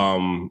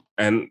 And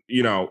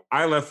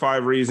I left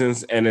 5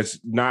 reasons, and it's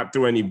not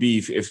through any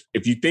beef.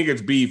 If you think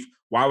it's beef,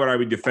 why would I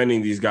be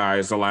defending these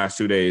guys the last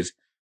 2 days?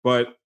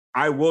 But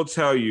I will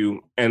tell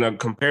you, and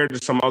compared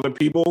to some other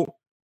people,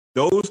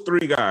 those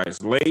 3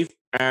 guys, Leif,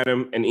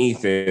 Adam, and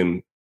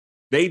Ethan,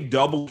 they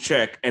double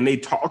check and they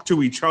talk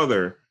to each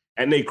other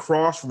and they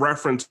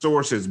cross-reference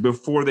sources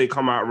before they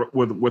come out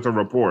with a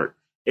report.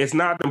 It's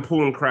not them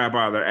pulling crap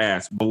out of their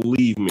ass.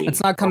 Believe me.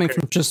 It's not coming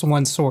from just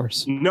one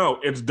source.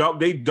 No,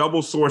 they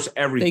double source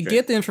everything. They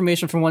get the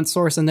information from one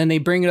source and then they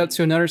bring it up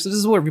to another. So this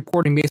is what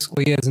reporting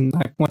basically is. And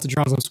I went to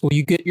journalism school.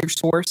 You get your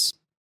source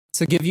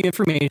to give you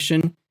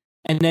information,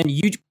 and then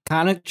you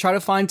kind of try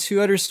to find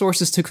 2 other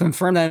sources to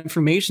confirm that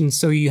information.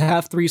 So you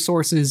have 3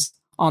 sources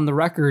on the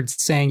record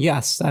saying,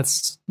 yes,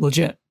 that's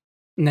legit.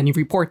 And then you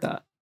report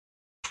that.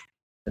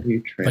 How do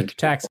you Like your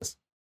taxes.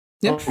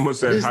 Yep. Someone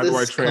said, how do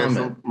I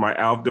transfer my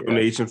ALF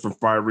donation for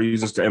 5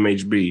 reasons to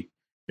MHB?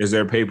 Is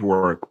there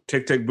paperwork?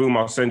 Tick, tick, boom.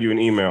 I'll send you an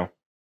email.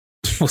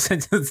 We'll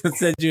send you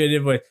an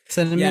invoice.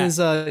 Send me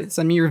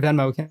your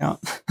Venmo account.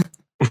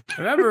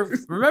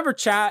 remember,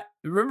 chat.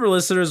 Remember,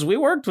 listeners. We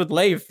worked with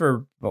Leif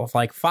for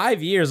like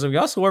 5 years, and we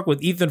also worked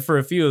with Ethan for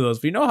a few of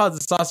those. We know how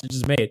the sausage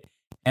is made,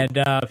 and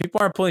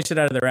people aren't pulling shit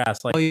out of their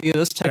ass. Like, oh yeah,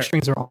 those text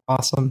strings are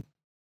awesome.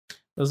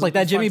 Those like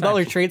that Jimmy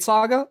Butler trade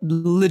saga,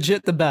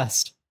 legit the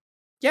best.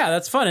 Yeah,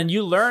 that's fun, and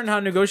you learn how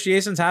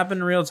negotiations happen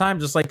in real time.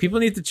 Just like people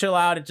need to chill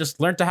out and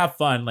just learn to have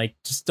fun. Like,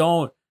 just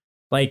don't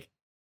like.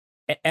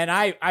 And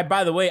I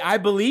by the way, I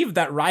believe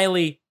that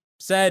Riley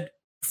said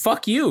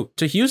 "fuck you"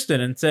 to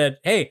Houston and said,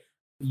 "Hey,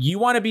 you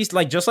want to be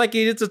like just like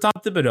he did to Tom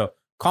Thibodeau.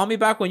 Call me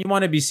back when you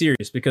want to be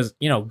serious, because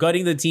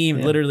gutting the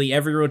team, literally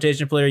every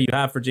rotation player you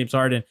have for James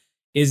Harden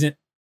isn't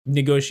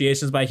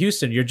negotiations by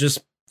Houston. You're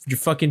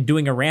fucking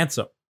doing a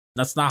ransom.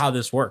 That's not how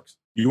this works.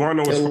 You want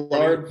to know what's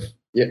funny?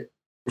 Yeah.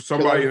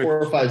 Somebody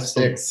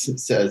 456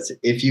 says,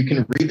 if you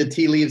can read the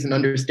tea leaves and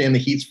understand the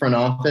Heat's front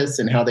office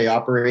and how they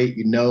operate,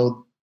 you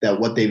know that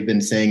what they've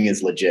been saying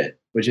is legit,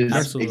 which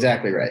is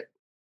exactly right.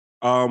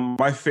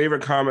 My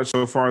favorite comment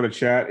so far in the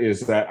chat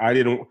is that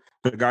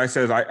the guy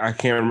says I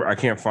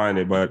can't find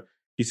it, but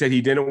he said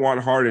he didn't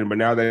want Harden, but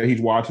now that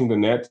he's watching the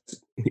Nets,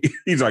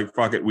 he's like,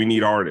 fuck it, we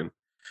need Harden.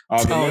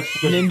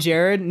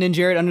 Ninjared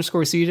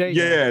 _CJ.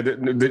 Yeah,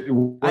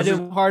 I didn't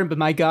want Harden, but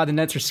my God, the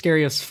Nets are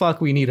scary as fuck.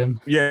 We need him.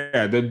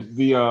 Yeah,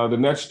 the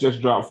Nets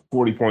just dropped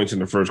 40 points in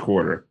the first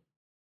quarter.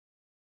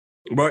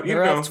 But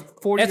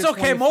it's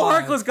okay. Mo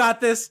Harkless got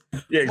this.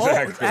 Yeah,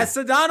 exactly. As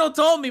Sedano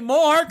told me,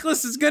 Mo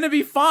Harkless is going to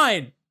be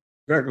fine.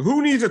 Exactly.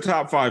 Who needs a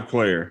top 5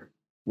 player?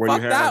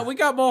 Fuck that. We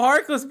got Mo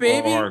Harkless,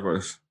 baby. Mo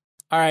Harkless.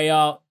 All right,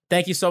 y'all.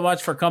 Thank you so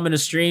much for coming to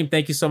stream.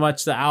 Thank you so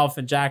much to Alf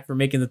and Jack for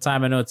making the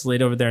time. I know it's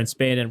late over there in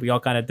Spain, and we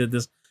all kind of did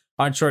this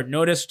on short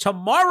notice.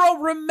 Tomorrow,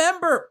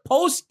 remember,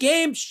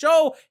 post-game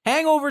show,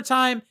 hangover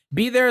time.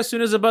 Be there as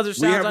soon as the buzzer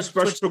sounds. We have a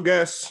special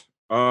guest.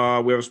 We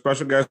have a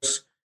special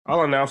guest.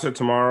 I'll announce it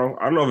tomorrow.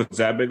 I don't know if it's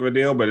that big of a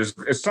deal, but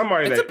it's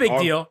somebody it's a big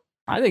deal.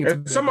 I think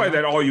it's somebody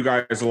that all you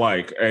guys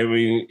like. I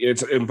mean,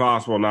 it's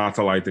impossible not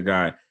to like the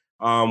guy.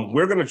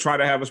 We're going to try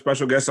to have a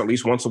special guest at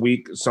least once a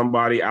week,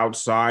 somebody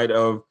outside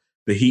of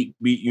the Heat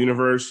Beat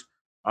universe.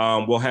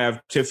 We'll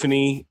have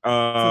Tiffany. It's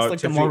like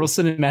Tiffany, the Marvel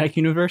Cinematic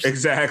Universe.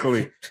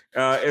 Exactly.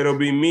 It'll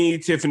be me,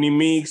 Tiffany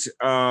Meeks,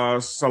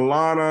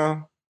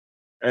 Solana,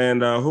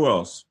 and who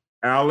else?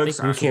 Alex.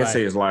 I can't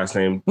say his last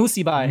name.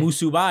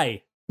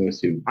 Musubai.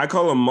 I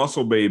call him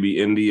Muscle Baby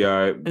in the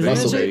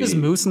Is it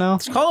Moose now?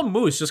 Just call him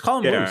Moose. Just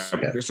call him Moose.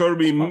 Okay. So it'll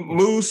be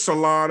Moose,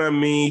 Solana,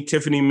 me,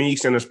 Tiffany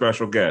Meeks, and a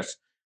special guest.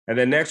 And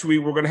then next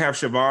week we're gonna have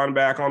Siobhan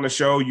back on the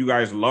show. You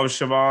guys love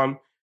Siobhan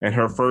and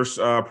her first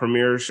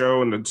premiere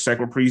show in the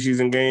second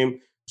preseason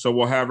game. So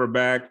we'll have her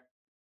back.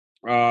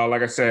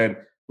 Like I said,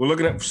 we're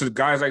looking at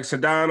guys like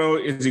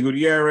Sedano, Izzy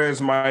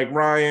Gutierrez, Mike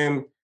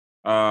Ryan,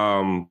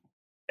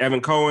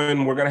 Evan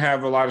Cohen. We're gonna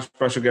have a lot of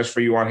special guests for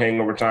you on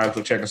Hangover Time.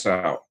 So check us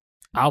out.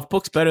 Alf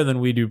books better than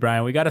we do,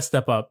 Brian. We got to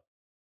step up.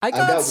 I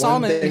got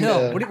Salmon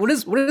Hill. What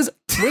is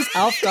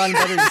Alf gotten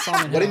better than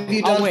Salmon Hill? What have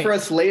you done for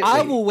us lately?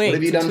 I will wait. What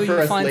have you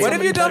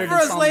done for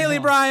us lately?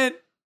 Brian?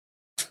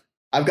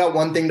 I've got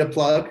one thing to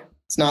plug.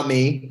 It's not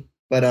me,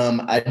 but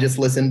I just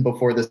listened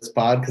before this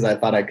pod because I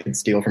thought I could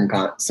steal from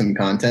some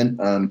content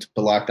to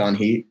Locked On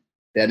Heat.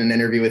 They had an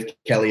interview with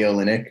Kelly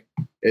Olynyk.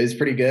 It was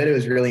pretty good. It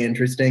was really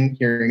interesting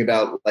hearing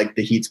about like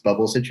the Heat's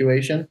bubble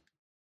situation.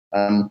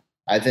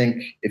 I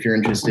think if you're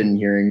interested in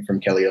hearing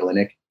from Kelly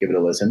Olynyk, give it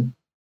a listen.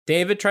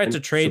 David tried to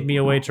trade me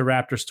away to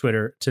Raptors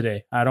Twitter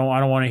today. I don't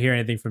want to hear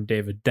anything from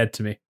David. Dead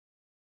to me.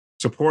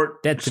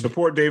 Support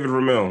David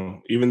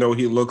Ramil, even though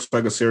he looks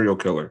like a serial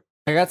killer.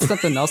 I got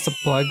something else to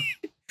plug.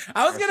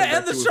 I was going to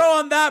end the show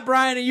on that,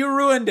 Brian, and you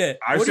ruined it.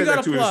 I said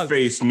that to his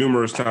face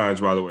numerous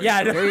times, by the way.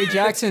 Yeah, Barry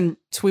Jackson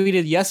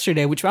tweeted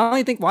yesterday, which I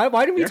don't think, why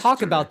didn't we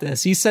talk about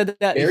this? He said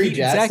that Barry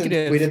Jackson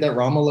tweeted that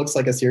Rama looks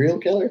like a serial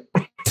killer?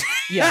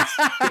 Yes.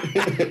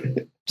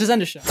 Just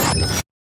end the show.